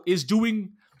is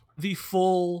doing the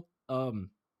full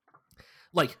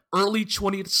like early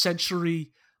 20th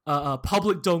century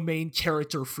public domain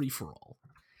character free-for-all.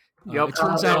 It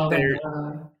turns out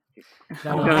that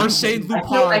Arsène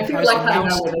Lupin has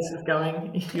announced where this is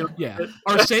going.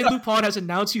 Arsène Lupin has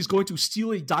announced he's going to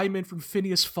steal a diamond from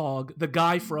Phineas Fogg, the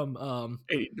guy from Around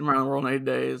the World in 80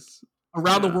 Days.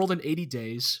 Around the World in 80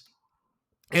 Days.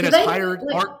 And has hired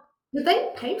art. Did they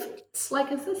pay for this?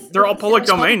 Like, is this? They're all public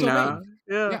domain now.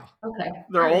 Yeah. Okay.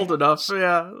 They're old enough.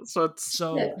 Yeah.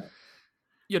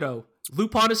 You know,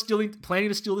 Lupin is planning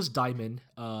to steal this diamond.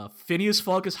 Phineas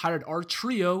Fogg has hired our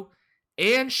trio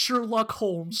and Sherlock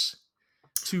Holmes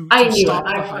to stop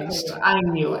the heist. I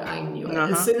knew it.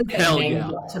 As soon as that name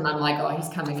dropped him, I'm like, oh, he's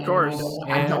coming in. Of course.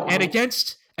 And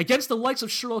against the likes of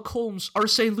Sherlock Holmes,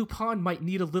 Arsène Lupin might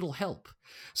need a little help.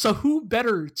 So who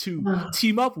better to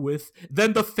team up with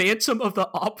than the Phantom of the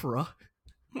Opera?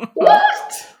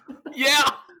 What?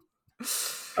 Yeah.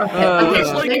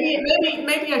 Okay.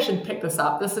 Maybe I should pick this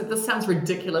up. This sounds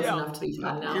ridiculous enough to be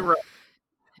fun now. You're right.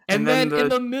 And then in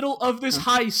the middle of this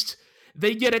heist,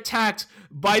 they get attacked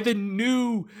by the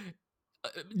new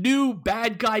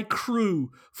bad guy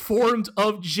crew formed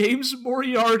of James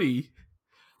Moriarty,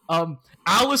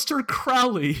 Aleister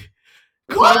Crowley,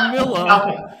 Carmilla,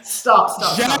 okay.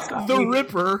 Stop, Jack the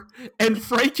Ripper, and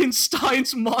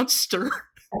Frankenstein's monster.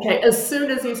 Okay, as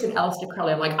soon as you said Aleister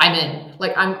Crowley, I'm like, I'm in.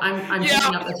 Like, I'm Yeah.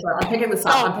 picking up this. I'm picking this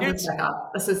up. I'm picking this back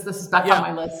up. This is back on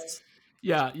my list.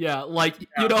 Yeah. Like,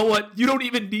 you know what? You don't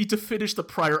even need to finish the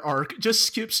prior arc. Just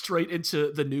skip straight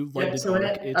into the new London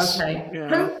arc. Okay.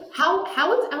 Yeah. How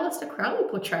is Aleister Crowley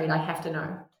portrayed? I have to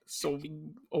know. So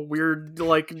a weird,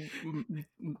 like,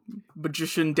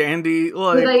 magician dandy.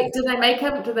 Like, do they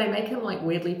make him like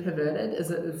weirdly perverted? Is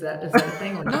that a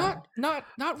thing or not?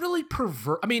 Not really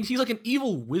pervert. I mean, he's like an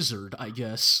evil wizard, I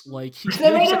guess. Like he's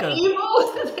They made he's him like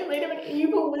evil. They made him an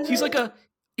evil wizard. He's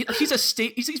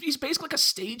basically like a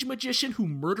stage magician who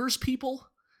murders people.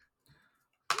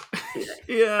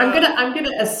 yeah. I'm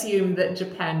gonna assume that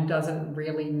Japan doesn't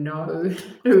really know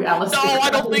who Aleister Crowley is. I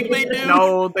don't think they do.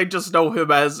 No, they just know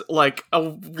him as like a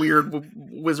weird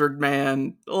wizard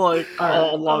man, like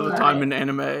a lot of the time in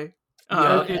anime.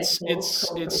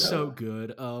 It's so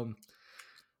good.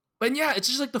 But yeah, it's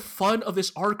just like the fun of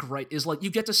this arc, right? Is like you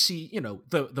get to see, you know,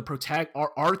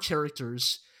 our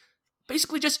characters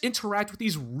basically just interact with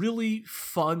these really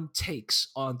fun takes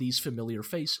on these familiar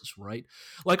faces, right?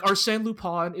 Like Arsène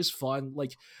Lupin is fun.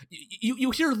 Like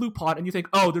you hear Lupin and you think,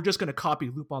 oh, they're just going to copy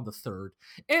Lupin the Third,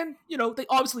 and you know they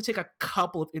obviously take a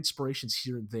couple of inspirations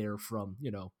here and there from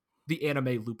the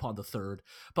anime Lupin the Third,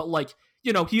 but like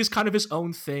he is kind of his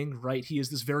own thing, right? He is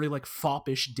this very like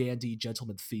foppish, dandy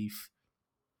gentleman thief.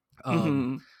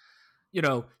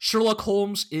 Sherlock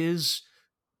Holmes is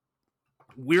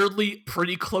weirdly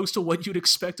pretty close to what you'd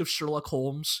expect of Sherlock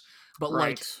Holmes, but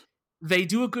like they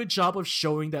do a good job of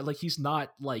showing that like he's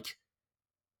not like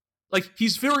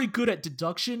he's very good at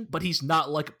deduction, but he's not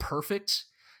like perfect,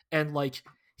 and like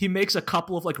he makes a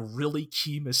couple of like really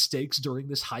key mistakes during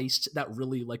this heist that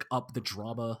really like up the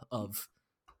drama of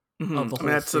the whole thing.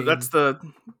 That's the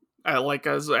like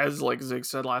as like Zig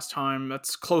said last time,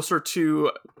 that's closer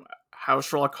to how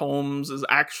Sherlock Holmes is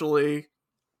actually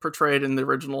portrayed in the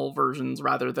original versions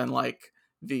rather than like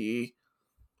the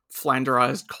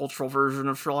Flanderized cultural version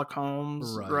of Sherlock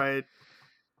Holmes, right?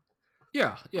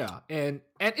 Yeah, and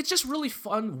it's just really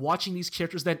fun watching these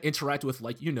characters then interact with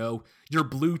like your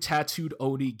blue tattooed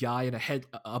Oni guy and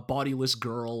a bodiless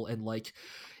girl, and like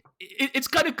it's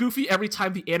kind of goofy every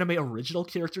time the anime original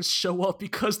characters show up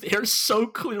because they're so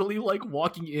clearly like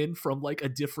walking in from like a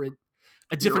different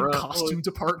costume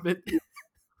department.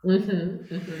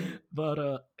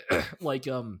 But like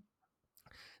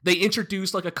they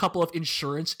introduced like a couple of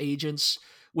insurance agents,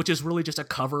 which is really just a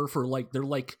cover for like they're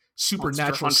like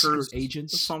supernatural secret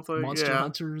agents, monster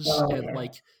hunters, and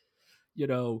like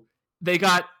they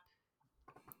got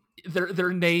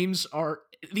their names are,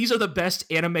 these are the best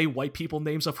anime white people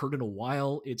names I've heard in a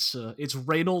while. It's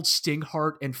Reynold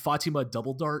Stingheart and Fatima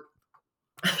Double Dart.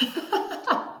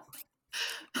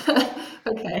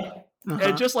 Okay.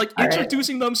 And just like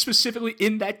introducing them specifically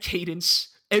in that cadence,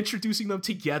 introducing them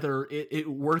together, it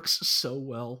works so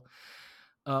well.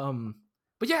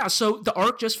 But yeah, so the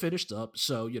arc just finished up,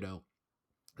 so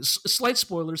slight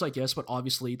spoilers, I guess, but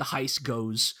obviously the heist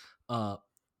goes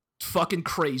fucking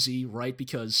crazy, right?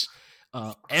 Because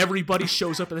everybody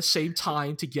shows up at the same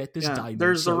time to get this diamond.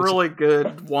 There's a really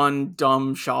good one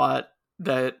dumb shot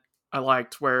that I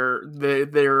liked where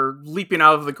they're leaping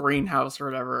out of the greenhouse or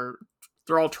whatever.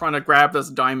 They're all trying to grab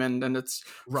this diamond, and it's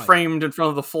framed in front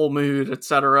of the full moon,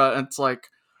 etc. And it's like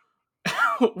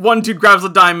one dude grabs a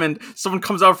diamond, someone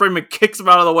comes out of frame and kicks him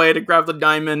out of the way to grab the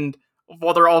diamond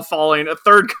while they're all falling. A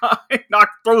third guy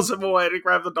throws him away to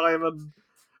grab the diamend.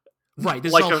 Right,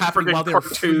 this is all happening while they're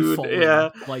free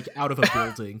falling, like out of a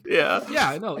building.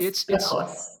 Yeah, no, it's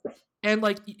and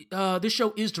like this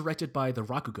show is directed by the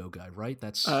Rakugo guy, right?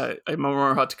 That's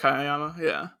Mamoru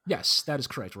Takayama. Yes, that is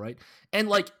correct, right? And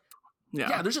like.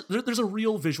 Yeah, there's a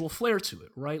real visual flair to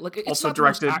it, right? Like it's also not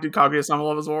directed Kaguya-sama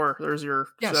Love is War. There's your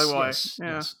segue.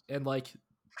 Yes. And like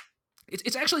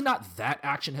it's actually not that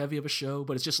action heavy of a show,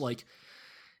 but it's just like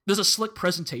there's a slick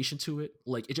presentation to it.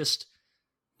 Like it just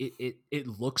it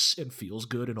looks and feels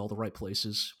good in all the right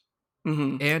places.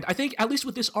 And I think at least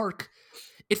with this arc,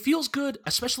 it feels good,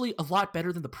 especially a lot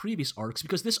better than the previous arcs,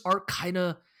 because this arc kind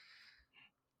of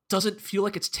doesn't feel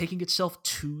like it's taking itself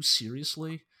too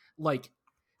seriously. Like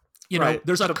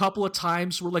there's a couple of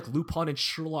times where like Lupin and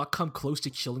Sherlock come close to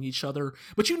killing each other,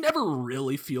 but you never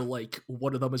really feel like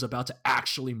one of them is about to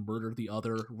actually murder the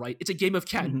other, right? It's a game of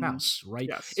cat and mouse, right?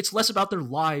 Yes. It's less about their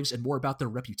lives and more about their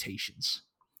reputations.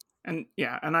 And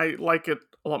and I like it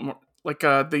a lot more. Like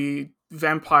the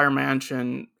Vampire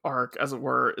Mansion arc, as it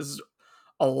were, is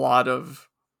a lot of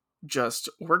just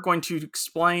we're going to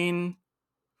explain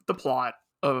the plot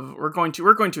of we're going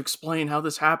to explain how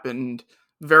this happened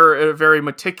very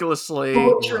meticulously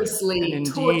torturously, and in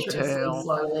torturously detail.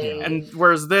 slowly. Yeah. And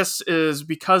whereas this is,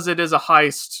 because it is a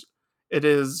heist, it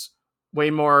is way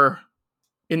more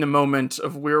in the moment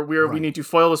of we Right. need to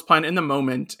foil this plan in the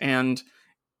moment, and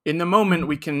in the moment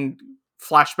we can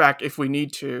flashback if we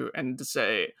need to and to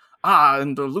say,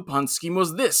 and the Lupin scheme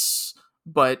was this,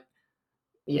 but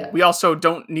Yeah. we also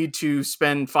don't need to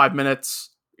spend 5 minutes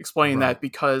explaining Right. that,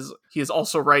 because he is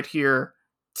also right here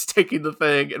taking the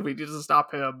thing, and we need to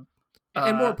stop him.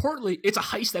 And more importantly, it's a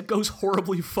heist that goes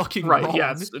horribly fucking Right, wrong.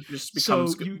 yes, it just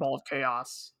becomes So a ball of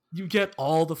chaos. You get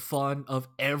all the fun of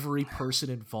every person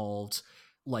involved,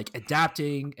 like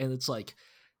adapting, and it's like,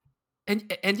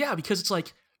 and yeah, because it's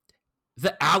like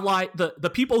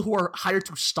the people who are hired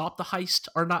to stop the heist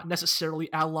are not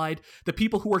necessarily allied. The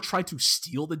people who are trying to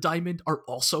steal the diamond are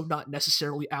also not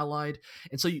necessarily allied,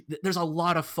 and so there's a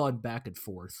lot of fun back and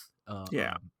forth.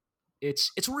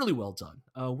 It's really well done.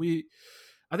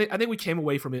 I think we came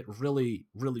away from it really,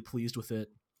 really pleased with it.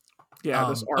 Yeah,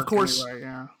 this arc, of course, anyway,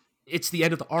 yeah. It's the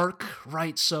end of the arc,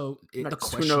 right? So the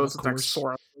question, who knows, of the next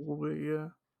course, 4 will be, yeah.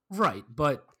 Right,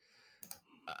 but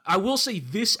I will say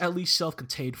this, at least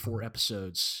self-contained 4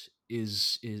 episodes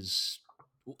was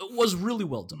really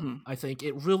well done. Mm-hmm. I think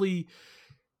it really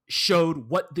showed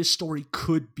what this story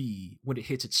could be when it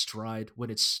hits its stride, when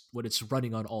it's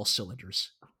running on all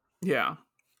cylinders. Yeah,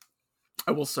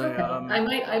 I will say. Okay.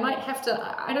 I might have to.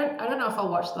 I don't know if I'll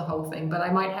watch the whole thing, but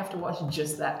I might have to watch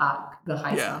just that arc, the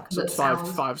heist arc. So it's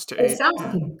 5 to 8. It sounds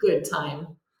like a good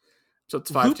time. So it's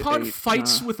 5 Lupin to 8.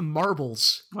 fights with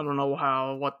marbles. I don't know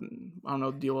I don't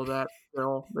know the deal with that.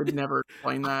 Still, they'd never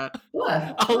explain that.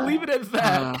 What? I'll leave it at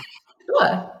that.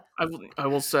 What? I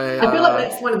will say. I feel like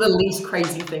that's one of the least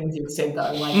crazy things you've said,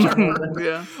 though. Like,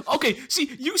 yeah. Okay,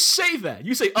 see, you say that.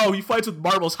 You say, "Oh, he fights with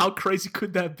marbles. How crazy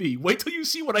could that be?" Wait till you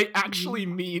see what I actually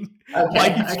mean by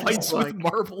he fights with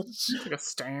marbles. Like a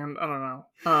stand. I don't know.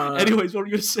 Anyways, what were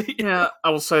you gonna say? Yeah, I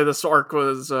will say this arc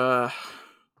was. The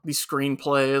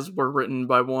screenplays were written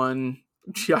by one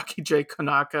Chiaki J.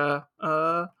 Kanaka.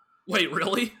 Wait,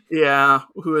 really? Yeah,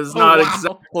 who is not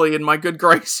exactly in my good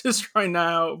graces right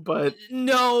now, but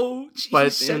no, he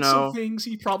said some things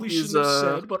he probably shouldn't have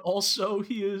said, but also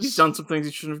he's done some things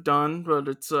he shouldn't have done. But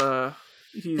it's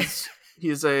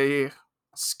he's a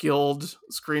skilled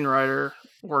screenwriter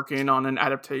working on an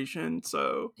adaptation.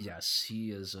 So yes,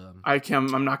 he is.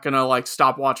 I'm not gonna like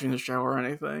stop watching the show or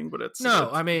anything, but it's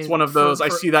one of those. I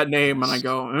see that name and I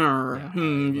go,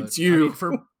 it's you. I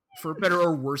mean, for better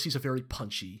or worse, he's a very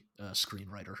punchy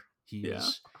screenwriter.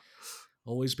 He's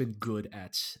always been good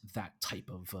at that type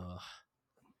of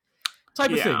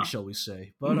thing, shall we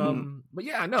say? But but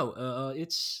yeah, no,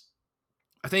 it's.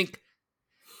 I think,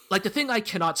 like, the thing I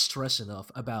cannot stress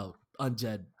enough about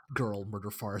Undead Girl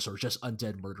Murder Farce, or just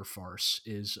Undead Murder Farce,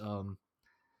 is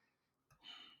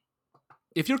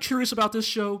if you're curious about this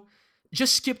show,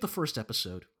 just skip the first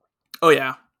episode. Oh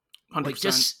yeah, 100%.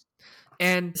 Like,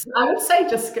 and I would say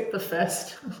just skip the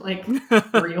first, like,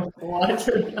 3 or 4.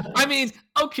 I mean,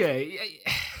 okay,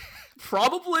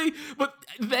 probably, but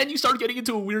then you start getting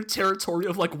into a weird territory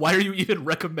of, like, why are you even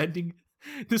recommending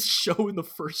this show in the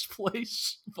first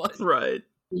place? But right.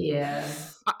 Yeah.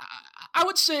 I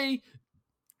would say,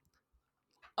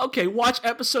 okay, watch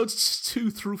episodes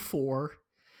 2 through 4,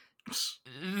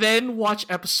 then watch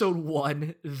episode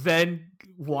 1, then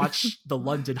watch the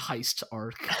London heist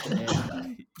arc,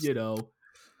 and,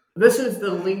 This is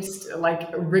the least,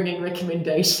 like, ringing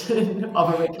recommendation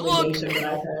of a recommendation that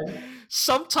I've heard.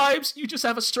 Sometimes you just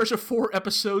have a stretch of 4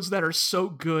 episodes that are so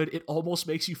good, it almost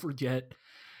makes you forget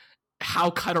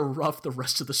how kind of rough the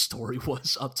rest of the story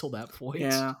was up till that point.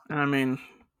 Yeah, and I mean,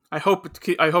 I hope it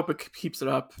keeps it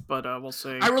up, but we'll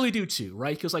see. I really do too,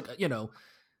 right? Because, like,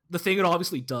 the thing it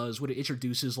obviously does when it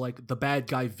introduces, like, the bad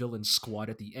guy villain squad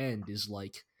at the end is,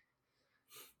 like,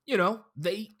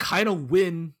 they kind of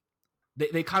win.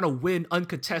 They kind of win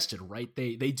uncontested, right?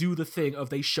 They do the thing of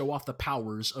they show off the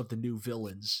powers of the new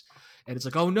villains. And it's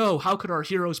like, oh no, how could our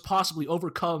heroes possibly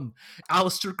overcome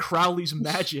Aleister Crowley's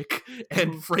magic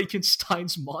and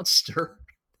Frankenstein's monster?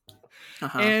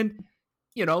 And,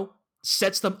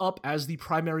 sets them up as the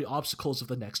primary obstacles of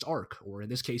the next arc, or in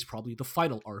this case, probably the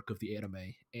final arc of the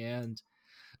anime. And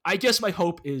I guess my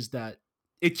hope is that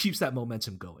it keeps that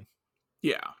momentum going.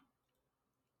 Yeah.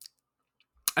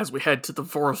 As we head to the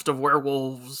Forest of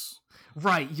Werewolves.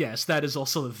 Right, yes, that is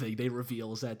also the thing they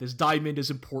reveal, is that this diamond is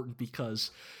important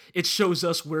because it shows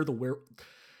us where the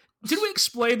Did we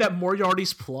explain that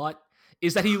Moriarty's plot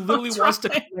is that he literally wants to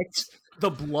collect the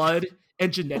blood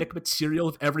and genetic material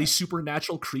of every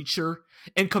supernatural creature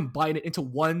and combine it into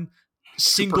one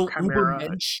single chimera.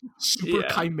 ubermensch, super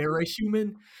chimera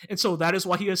human. And so that is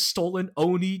why he has stolen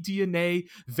Oni DNA,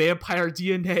 vampire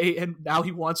DNA, and now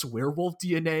he wants werewolf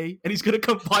DNA, and he's going to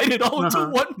combine it all into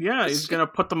one. Yeah, he's going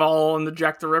to put them all in the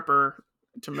Jack the Ripper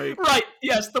to make... Right,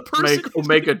 yes, the person... Make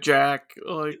Omega Jack.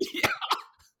 Like,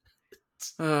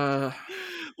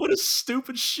 what a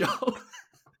stupid show.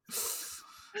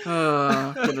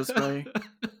 Goodness me.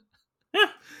 Yeah,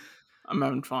 I'm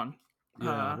having fun.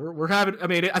 Yeah, we're having... I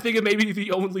mean, I think it may be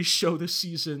the only show this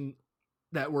season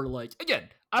that we're like... Again,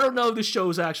 I don't know if this show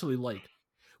is actually like...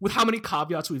 With how many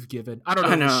caveats we've given, I don't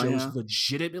know if this show is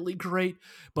legitimately great,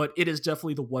 but it is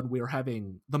definitely the one we're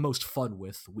having the most fun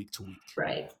with week to week.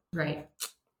 Right.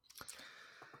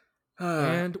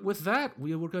 And with that,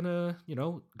 we were gonna,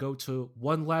 go to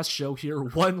one last show here,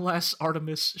 one last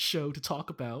Artemis show to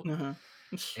talk about.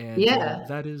 And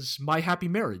that is My Happy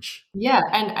Marriage. Yeah,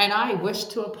 and I wish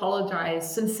to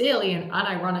apologize sincerely and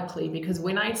unironically, because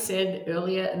when I said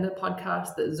earlier in the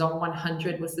podcast that Zone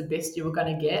 100 was the best you were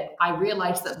going to get, I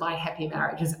realized that My Happy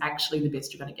Marriage is actually the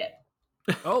best you're going to get.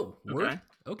 Oh,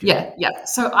 okay. Yeah.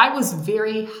 So I was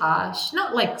very harsh,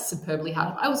 not like superbly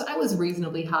harsh. I was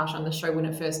reasonably harsh on the show when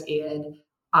it first aired.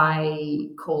 I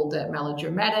called it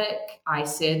melodramatic. I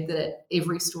said that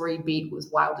every story beat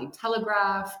was wildly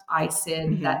telegraphed. I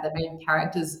said that the main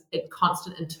character's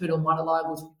constant internal monologue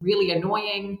was really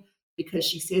annoying because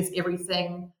she says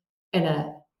everything in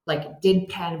a like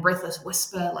deadpan, breathless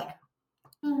whisper, like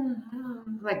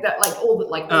that, all the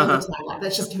time. Like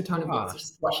that's just her tone of voice. It's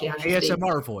just what she actually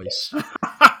ASMR voice.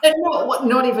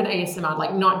 Not even ASMR.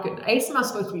 Like not good. ASMR is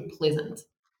supposed to be pleasant.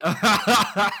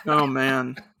 Oh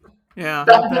man. Yeah,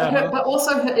 but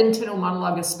also her internal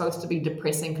monologue is supposed to be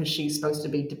depressing because she's supposed to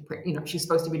be she's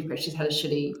supposed to be depressed. She's had a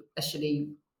shitty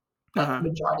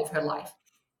majority of her life.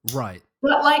 Right.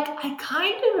 But like, I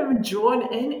kind of am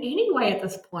drawn in anyway at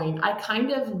this point. I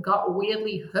kind of got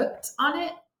weirdly hooked on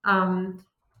it, and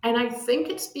I think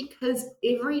it's because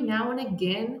every now and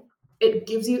again it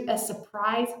gives you a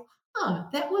surprise.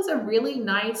 That was a really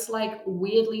nice, like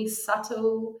weirdly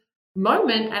subtle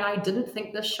moment, and I didn't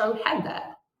think this show had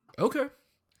that. Okay.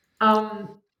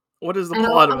 What is the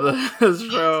plot of this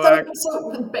show?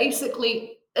 So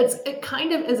basically, it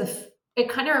kind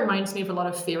of reminds me of a lot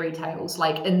of fairy tales,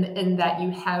 like in that you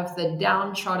have the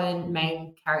downtrodden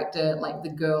main character, like the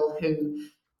girl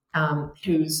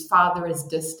whose father is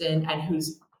distant and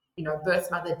whose birth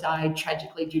mother died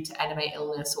tragically due to anime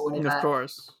illness or whatever. Of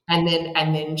course. And then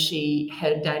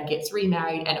her dad gets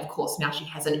remarried, and of course now she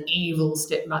has an evil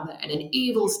stepmother and an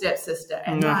evil stepsister,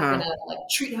 and they're gonna like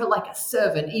treat her like a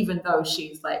servant, even though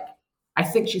she's like, I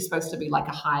think she's supposed to be like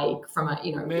a high from a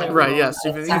right. Yes,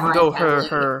 even though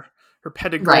her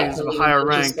pedigree is of a higher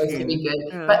rank, she's supposed to be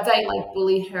good, but they like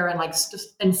bully her and like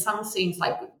in some scenes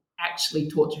like actually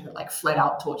torture her, like flat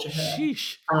out torture her.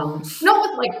 Sheesh. Not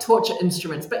with like torture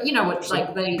instruments, but it's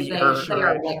like they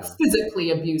are like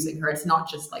physically abusing her. It's not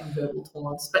just like verbal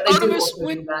taunts, but they Artemis, do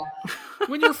also do that.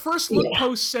 When your first look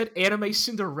post said anime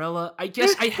Cinderella, I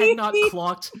guess I had not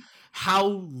clocked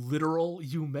how literal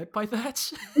you meant by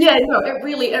that. Yeah, no, it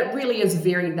really is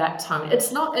very that tone.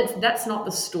 That's not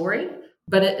the story,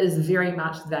 but it is very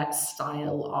much that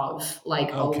style of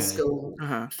like old school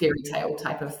fairy tale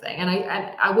type of thing. And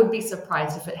I would be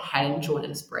surprised if it hadn't drawn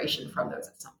inspiration from those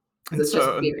at some point. It's just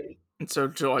very. And so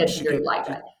George, it's very like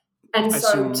that. And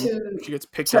so she gets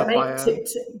picked up by to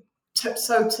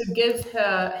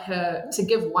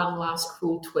give one last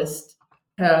cruel twist,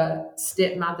 her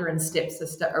stepmother and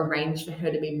stepsister arranged for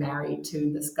her to be married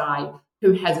to this guy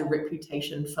who has a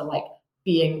reputation for like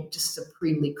being just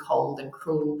supremely cold and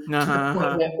cruel to the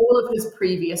point where all of his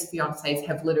previous fiancés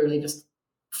have literally just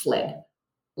fled.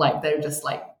 Like they're just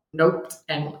like, nope,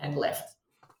 and left.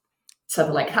 So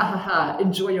they're like, ha,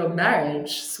 enjoy your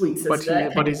marriage, sweet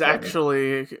sister. But he's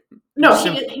actually... No,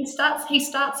 he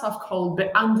starts off cold,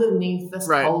 but underneath this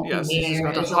cold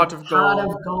veneer is a heart of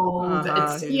gold,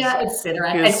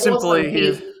 etc.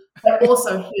 But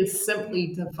also he is simply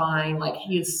divine. Like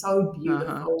he is so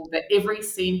beautiful that every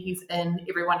scene he's in,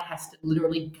 everyone has to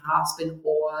literally gasp in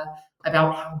awe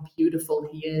about how beautiful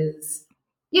he is.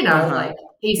 Like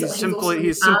he's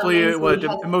simply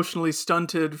emotionally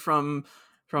stunted from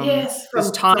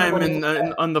his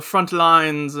time on the front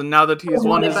lines, and now that he's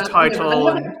won his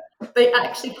title. They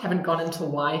actually haven't gone into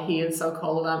why he is so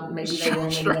cold. Maybe they will,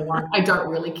 maybe they won't. I don't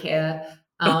really care.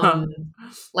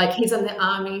 Like he's in the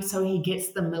army, so he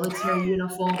gets the military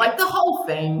uniform. Like the whole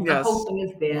thing. The whole thing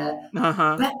is there.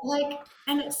 But like,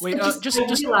 and it's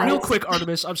just real quick,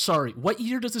 Artemis. I'm sorry. What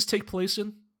year does this take place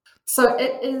in? So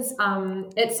it is.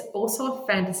 It's also a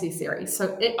fantasy series.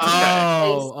 So it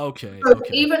okay. So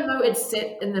even though it's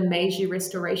set in the Meiji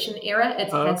Restoration era,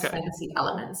 it has Okay. fantasy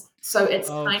elements. So it's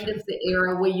kind of the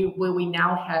era where we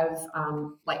now have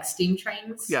like steam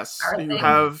trains. Yes, are a you thing.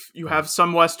 have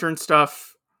some Western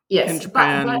stuff in Yes,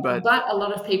 Japan, but a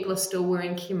lot of people are still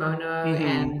wearing kimono,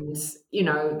 and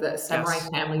the samurai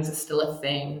families are still a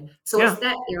thing. So it's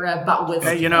that era, but with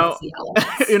some fantasy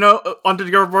elements.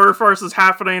 Undercover Force is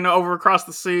happening over across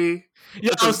the sea.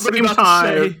 Yeah, at I the was same about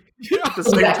time. to say. At the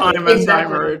same time as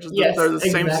Emerge, Yes, they're the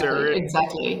same series.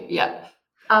 exactly. Yeah.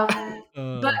 But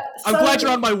I'm glad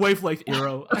you're on my wavelength,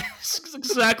 Eero. That's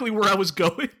exactly where I was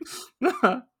going.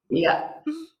 Yeah.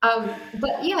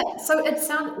 But yeah, so it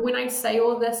sounds, when I say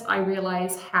all this, I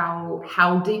realize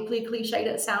how deeply cliched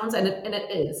it sounds, and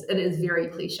it is very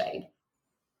cliched.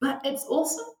 But it's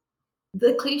also,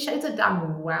 the cliches are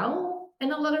done well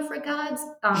in a lot of regards.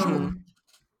 And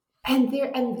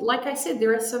like I said,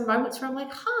 there are some moments where I'm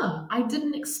like, I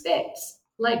didn't expect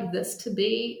like this to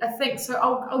be a thing. So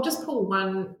I'll just pull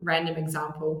one random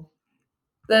example.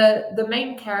 The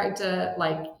main character,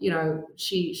 like,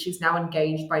 she's now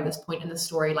engaged by this point in the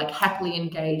story, like happily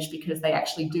engaged, because they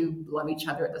actually do love each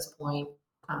other at this point,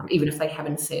 even if they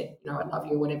haven't said, I love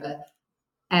you or whatever.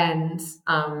 And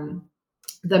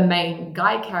the main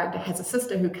guy character has a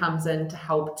sister who comes in to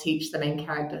help teach the main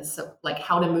character, like,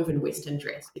 how to move in Western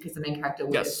dress, because the main character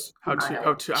wears how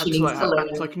to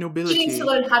act like nobility. She needs to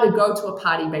learn how to go to a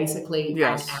party, basically, and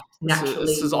act naturally.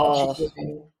 This is all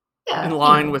in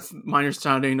line with my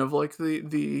understanding of like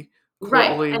the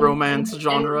courtly romance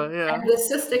genre. And the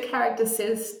sister character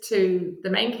says to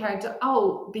the main character,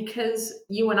 because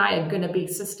you and I are going to be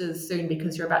sisters soon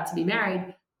because you're about to be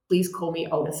married, please call me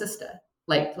older sister.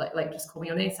 Like just call me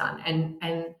One-san.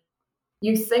 And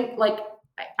you think, like,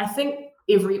 I think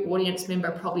every audience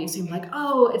member probably assumed, like,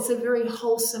 it's a very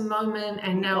wholesome moment,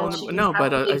 and now I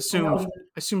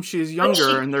assume she is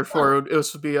younger, and therefore it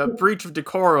would be a breach of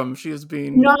decorum. She is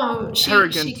being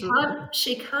arrogant.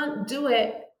 She can't do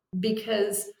it,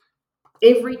 because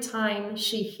every time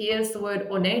she hears the word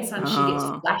One-san, she gets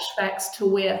flashbacks to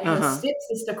where her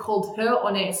stepsister called her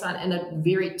One-san in a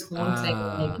very taunting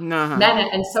manner,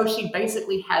 and so she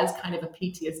basically has kind of a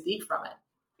PTSD from it.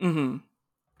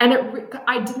 And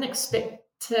I didn't expect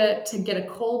to get a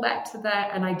call back to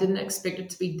that, and I didn't expect it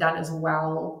to be done as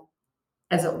well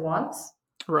as it was.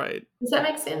 Right. Does that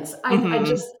make sense?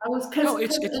 Because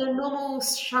in a normal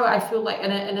show, I feel like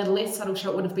in a less subtle show,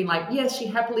 it would have been like, yes, she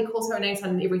happily calls her One-san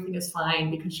and everything is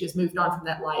fine because she has moved on from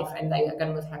that life and they are going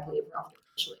to live happily ever after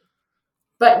eventually.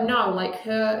 But no, like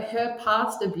her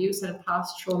past abuse and her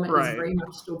past trauma is very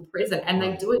much still present, and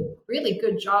they do a really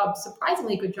good job,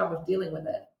 surprisingly good job, of dealing with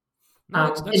it.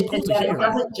 That's cool to hear.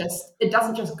 It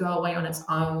doesn't just go away on its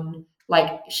own.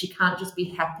 Like, she can't just be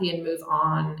happy and move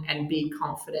on and be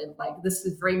confident. Like, this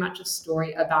is very much a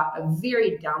story about a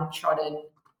very downtrodden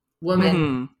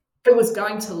woman who was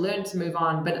going to learn to move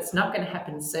on, but it's not going to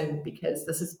happen soon, because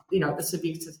this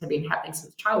abuse has been happening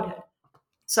since childhood.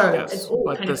 So it's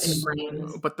all kind of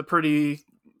ingrained. But the pretty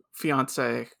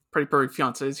fiance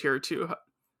is here to,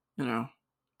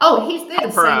 Oh, he's there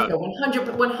to save her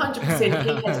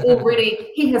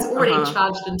 100%. He has already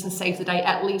charged in to save the day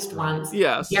at least once.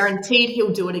 Yes. Guaranteed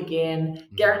he'll do it again.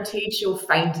 Guaranteed she'll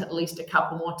faint at least a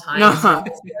couple more times,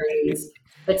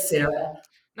 etc.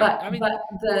 But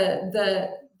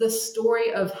the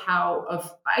story of how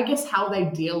they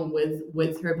deal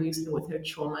with her abuse and with her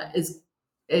trauma is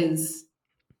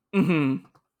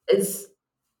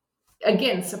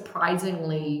again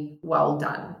surprisingly well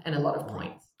done in a lot of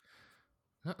points.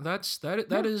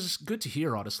 That is good to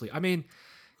hear, honestly. I mean,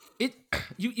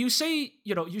 you say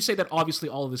that obviously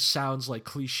all of this sounds like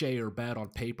cliche or bad on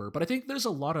paper, but I think there's a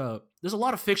lot of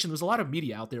fiction, there's a lot of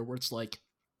media out there where it's like,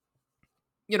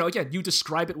 again, you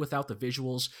describe it without the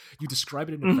visuals, you describe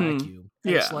it in a vacuum.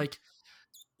 And it's like,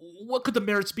 what could the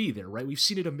merits be there, right? We've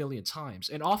seen it a million times.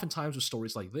 And oftentimes with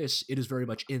stories like this, it is very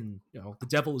much in, the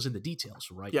devil is in the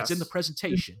details, right? Yes. It's in the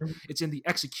presentation. It's in the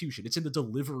execution. It's in the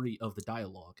delivery of the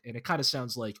dialogue. And it kind of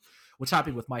sounds like what's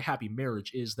happening with My Happy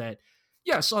Marriage is that,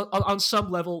 yes, on some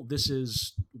level, this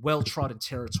is well-trodden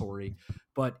territory,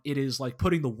 but it is like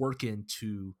putting the work in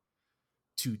to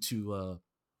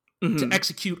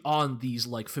execute on these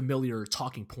like familiar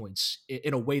talking points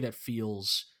in a way that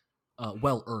feels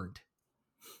well-earned.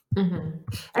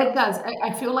 It does.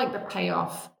 I feel like the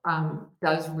payoff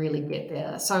does really get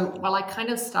there. So while I kind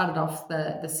of started off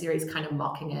the series kind of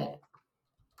mocking it,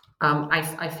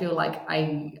 I feel like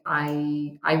I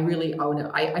really own it.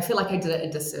 I feel like I did it a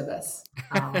disservice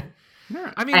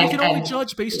Yeah. I mean, we can only And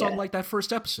judge based on yeah. like that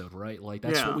first episode, right? Like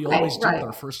that's Yeah. what we Right, always do with right.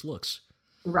 our first looks.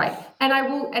 Right.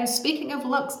 And speaking of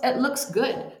looks, it looks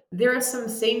good. There are some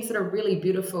scenes that are really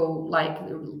beautiful, like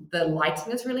the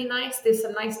lighting is really nice. There's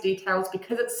some nice details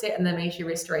because it's set in the Meiji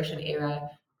Restoration era,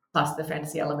 plus the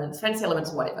fantasy elements,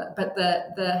 whatever. But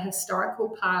the historical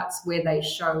parts where they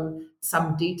show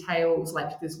some details,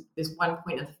 like there's one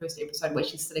point in the first episode where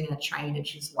she's sitting in a train and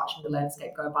she's watching the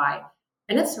landscape go by.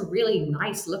 And it's a really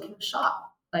nice looking shot.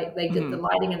 Like they did the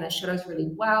lighting and the shadows really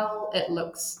well. It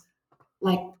looks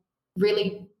like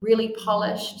really, really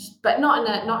polished, but not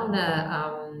in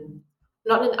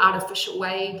an artificial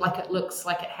way. Like it looks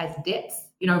like it has depth,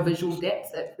 visual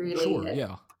depth. It really,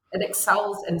 it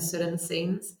excels in certain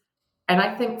scenes, and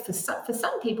I think for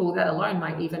some people that alone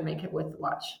might even make it worth the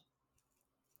watch.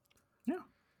 Yeah,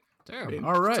 damn.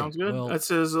 All right, sounds good. Well, that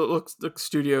says it looks. The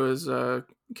studio is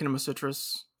Kinema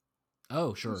Citrus.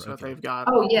 Oh, sure. So okay. they've got.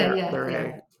 Oh yeah,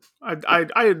 they're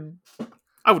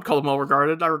I would call them well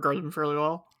regarded. I regard them fairly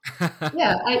well.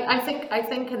 Yeah, I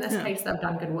think in this case they've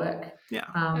done good work. Yeah,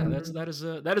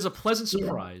 that is a pleasant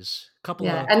surprise.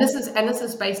 And this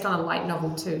is based on a light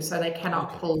novel too, so they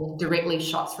cannot pull directly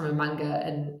shots from a manga,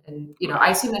 and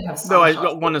I assume they have some. Though I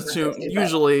shots want to assume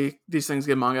usually these things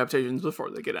get manga adaptations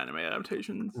before they get anime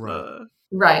adaptations.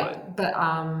 Right, but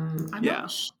I'm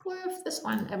not sure if this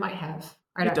one it might have.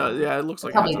 It does. Yeah, it looks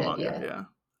like probably it's a did. manga. Yeah.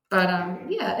 But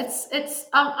it's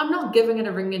I'm not giving it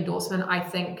a ring endorsement. I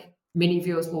think many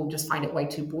viewers will just find it way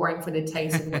too boring for their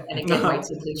taste and again way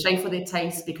too cliche for their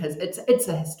taste, because it's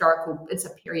a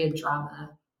period drama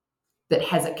that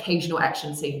has occasional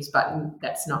action scenes, but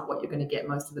that's not what you're going to get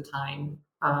most of the time.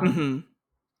 And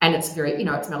it's very,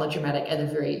 it's melodramatic in a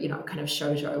very, kind of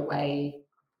shoujo way,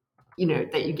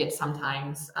 that you get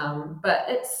sometimes. But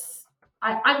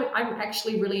I'm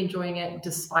actually really enjoying it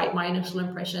despite my initial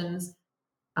impressions.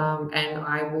 And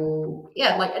I will,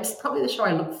 it's probably the show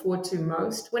I look forward to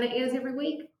most when it airs every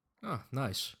week. Oh,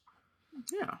 nice.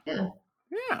 Yeah.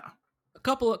 A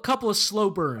couple of slow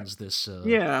burns this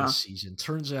season.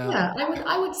 Turns out. Yeah,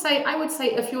 I would say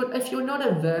if you're not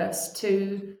averse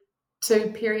to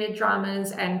period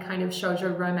dramas and kind of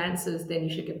shoujo romances, then you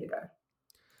should give it a go.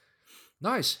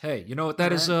 Nice. Hey, you know what?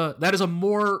 That is a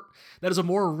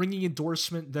more ringing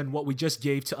endorsement than what we just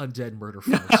gave to Undead Murder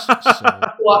Force. So,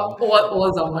 what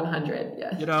was on 100?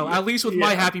 Yeah. At least with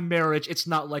My Happy Marriage, it's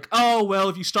not like, oh well,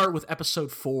 if you start with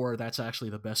episode 4, that's actually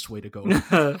the best way to go.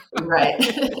 Right.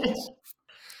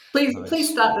 Please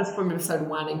start this from episode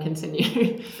 1 and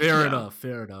continue. Fair enough.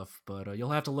 But you'll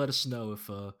have to let us know if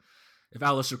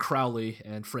Aleister Crowley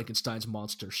and Frankenstein's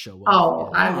monster show up.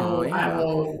 Oh, I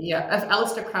will. Yeah, if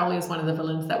Aleister Crowley is one of the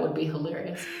villains, that would be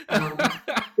hilarious.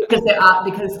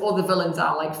 Because all the villains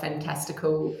are like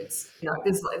fantastical. It's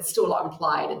there's still a lot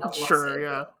implied and not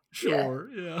Sure.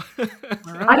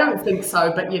 I don't think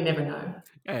so, but you never know.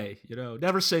 Hey,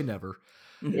 never say never.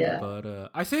 Yeah.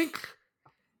 But I think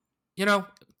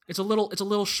it's a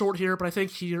little short here, but I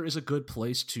think here is a good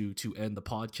place to end the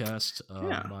podcast.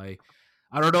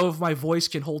 I don't know if my voice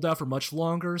can hold out for much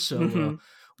longer, so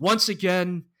once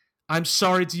again, I'm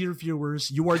sorry, dear viewers,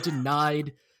 you are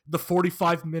denied the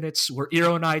 45 minutes where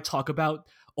Iro and I talk about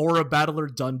Aura Battler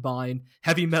Dunbine,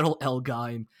 Heavy Metal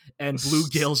Elgine, and Blue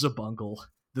Gale Zabungle,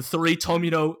 the 3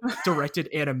 Tomino directed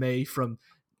anime from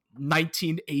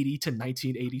 1980 to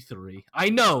 1983. I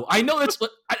know that's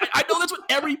what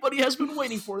everybody has been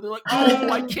waiting for. They're like, oh,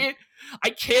 I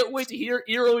can't wait to hear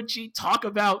Iro and G talk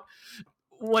about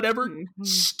whatever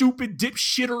stupid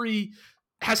dipshittery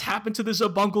has happened to the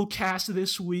Zabungle cast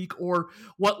this week, or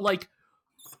what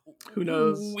who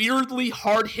knows, weirdly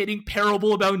hard-hitting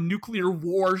parable about nuclear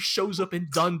war shows up in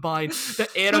Dunbine, the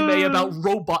anime about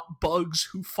robot bugs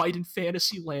who fight in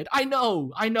Fantasyland. I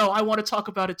know, I want to talk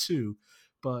about it too,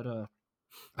 but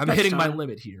I'm hitting my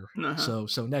limit here. So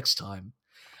next time.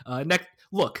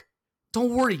 Look,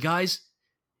 don't worry, guys.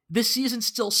 This season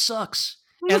still sucks.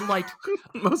 And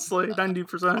mostly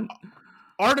 90%.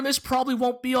 Artemis probably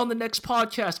won't be on the next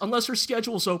podcast unless her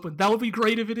schedule's open. That would be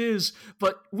great if it is,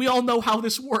 but we all know how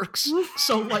this works.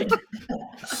 So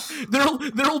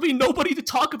there'll be nobody to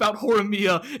talk about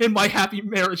Horimiya in My Happy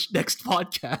Marriage next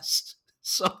podcast.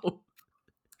 So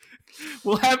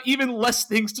we'll have even less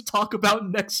things to talk about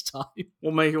next time.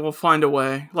 We'll find a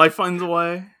way. Life finds a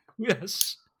way.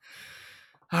 Yes.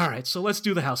 All right, so let's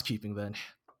do the housekeeping then.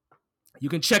 You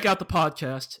can check out the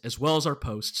podcast as well as our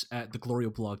posts at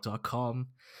theglorioblog.com.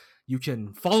 You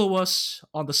can follow us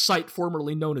on the site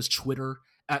formerly known as Twitter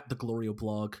at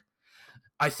theglorioblog.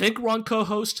 I think we're on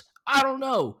co-host. I don't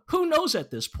know. Who knows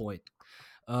at this point?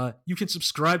 You can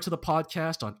subscribe to the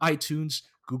podcast on iTunes,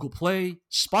 Google Play,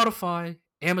 Spotify,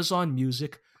 Amazon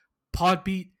Music,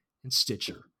 Podbeat, and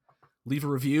Stitcher. Leave a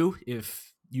review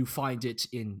if you find it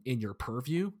in your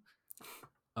purview.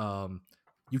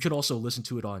 You can also listen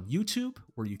to it on YouTube,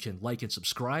 where you can like and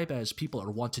subscribe, as people are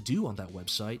wont to do on that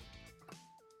website.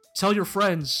 Tell your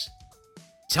friends,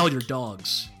 tell your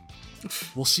dogs.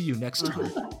 We'll see you next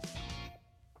time.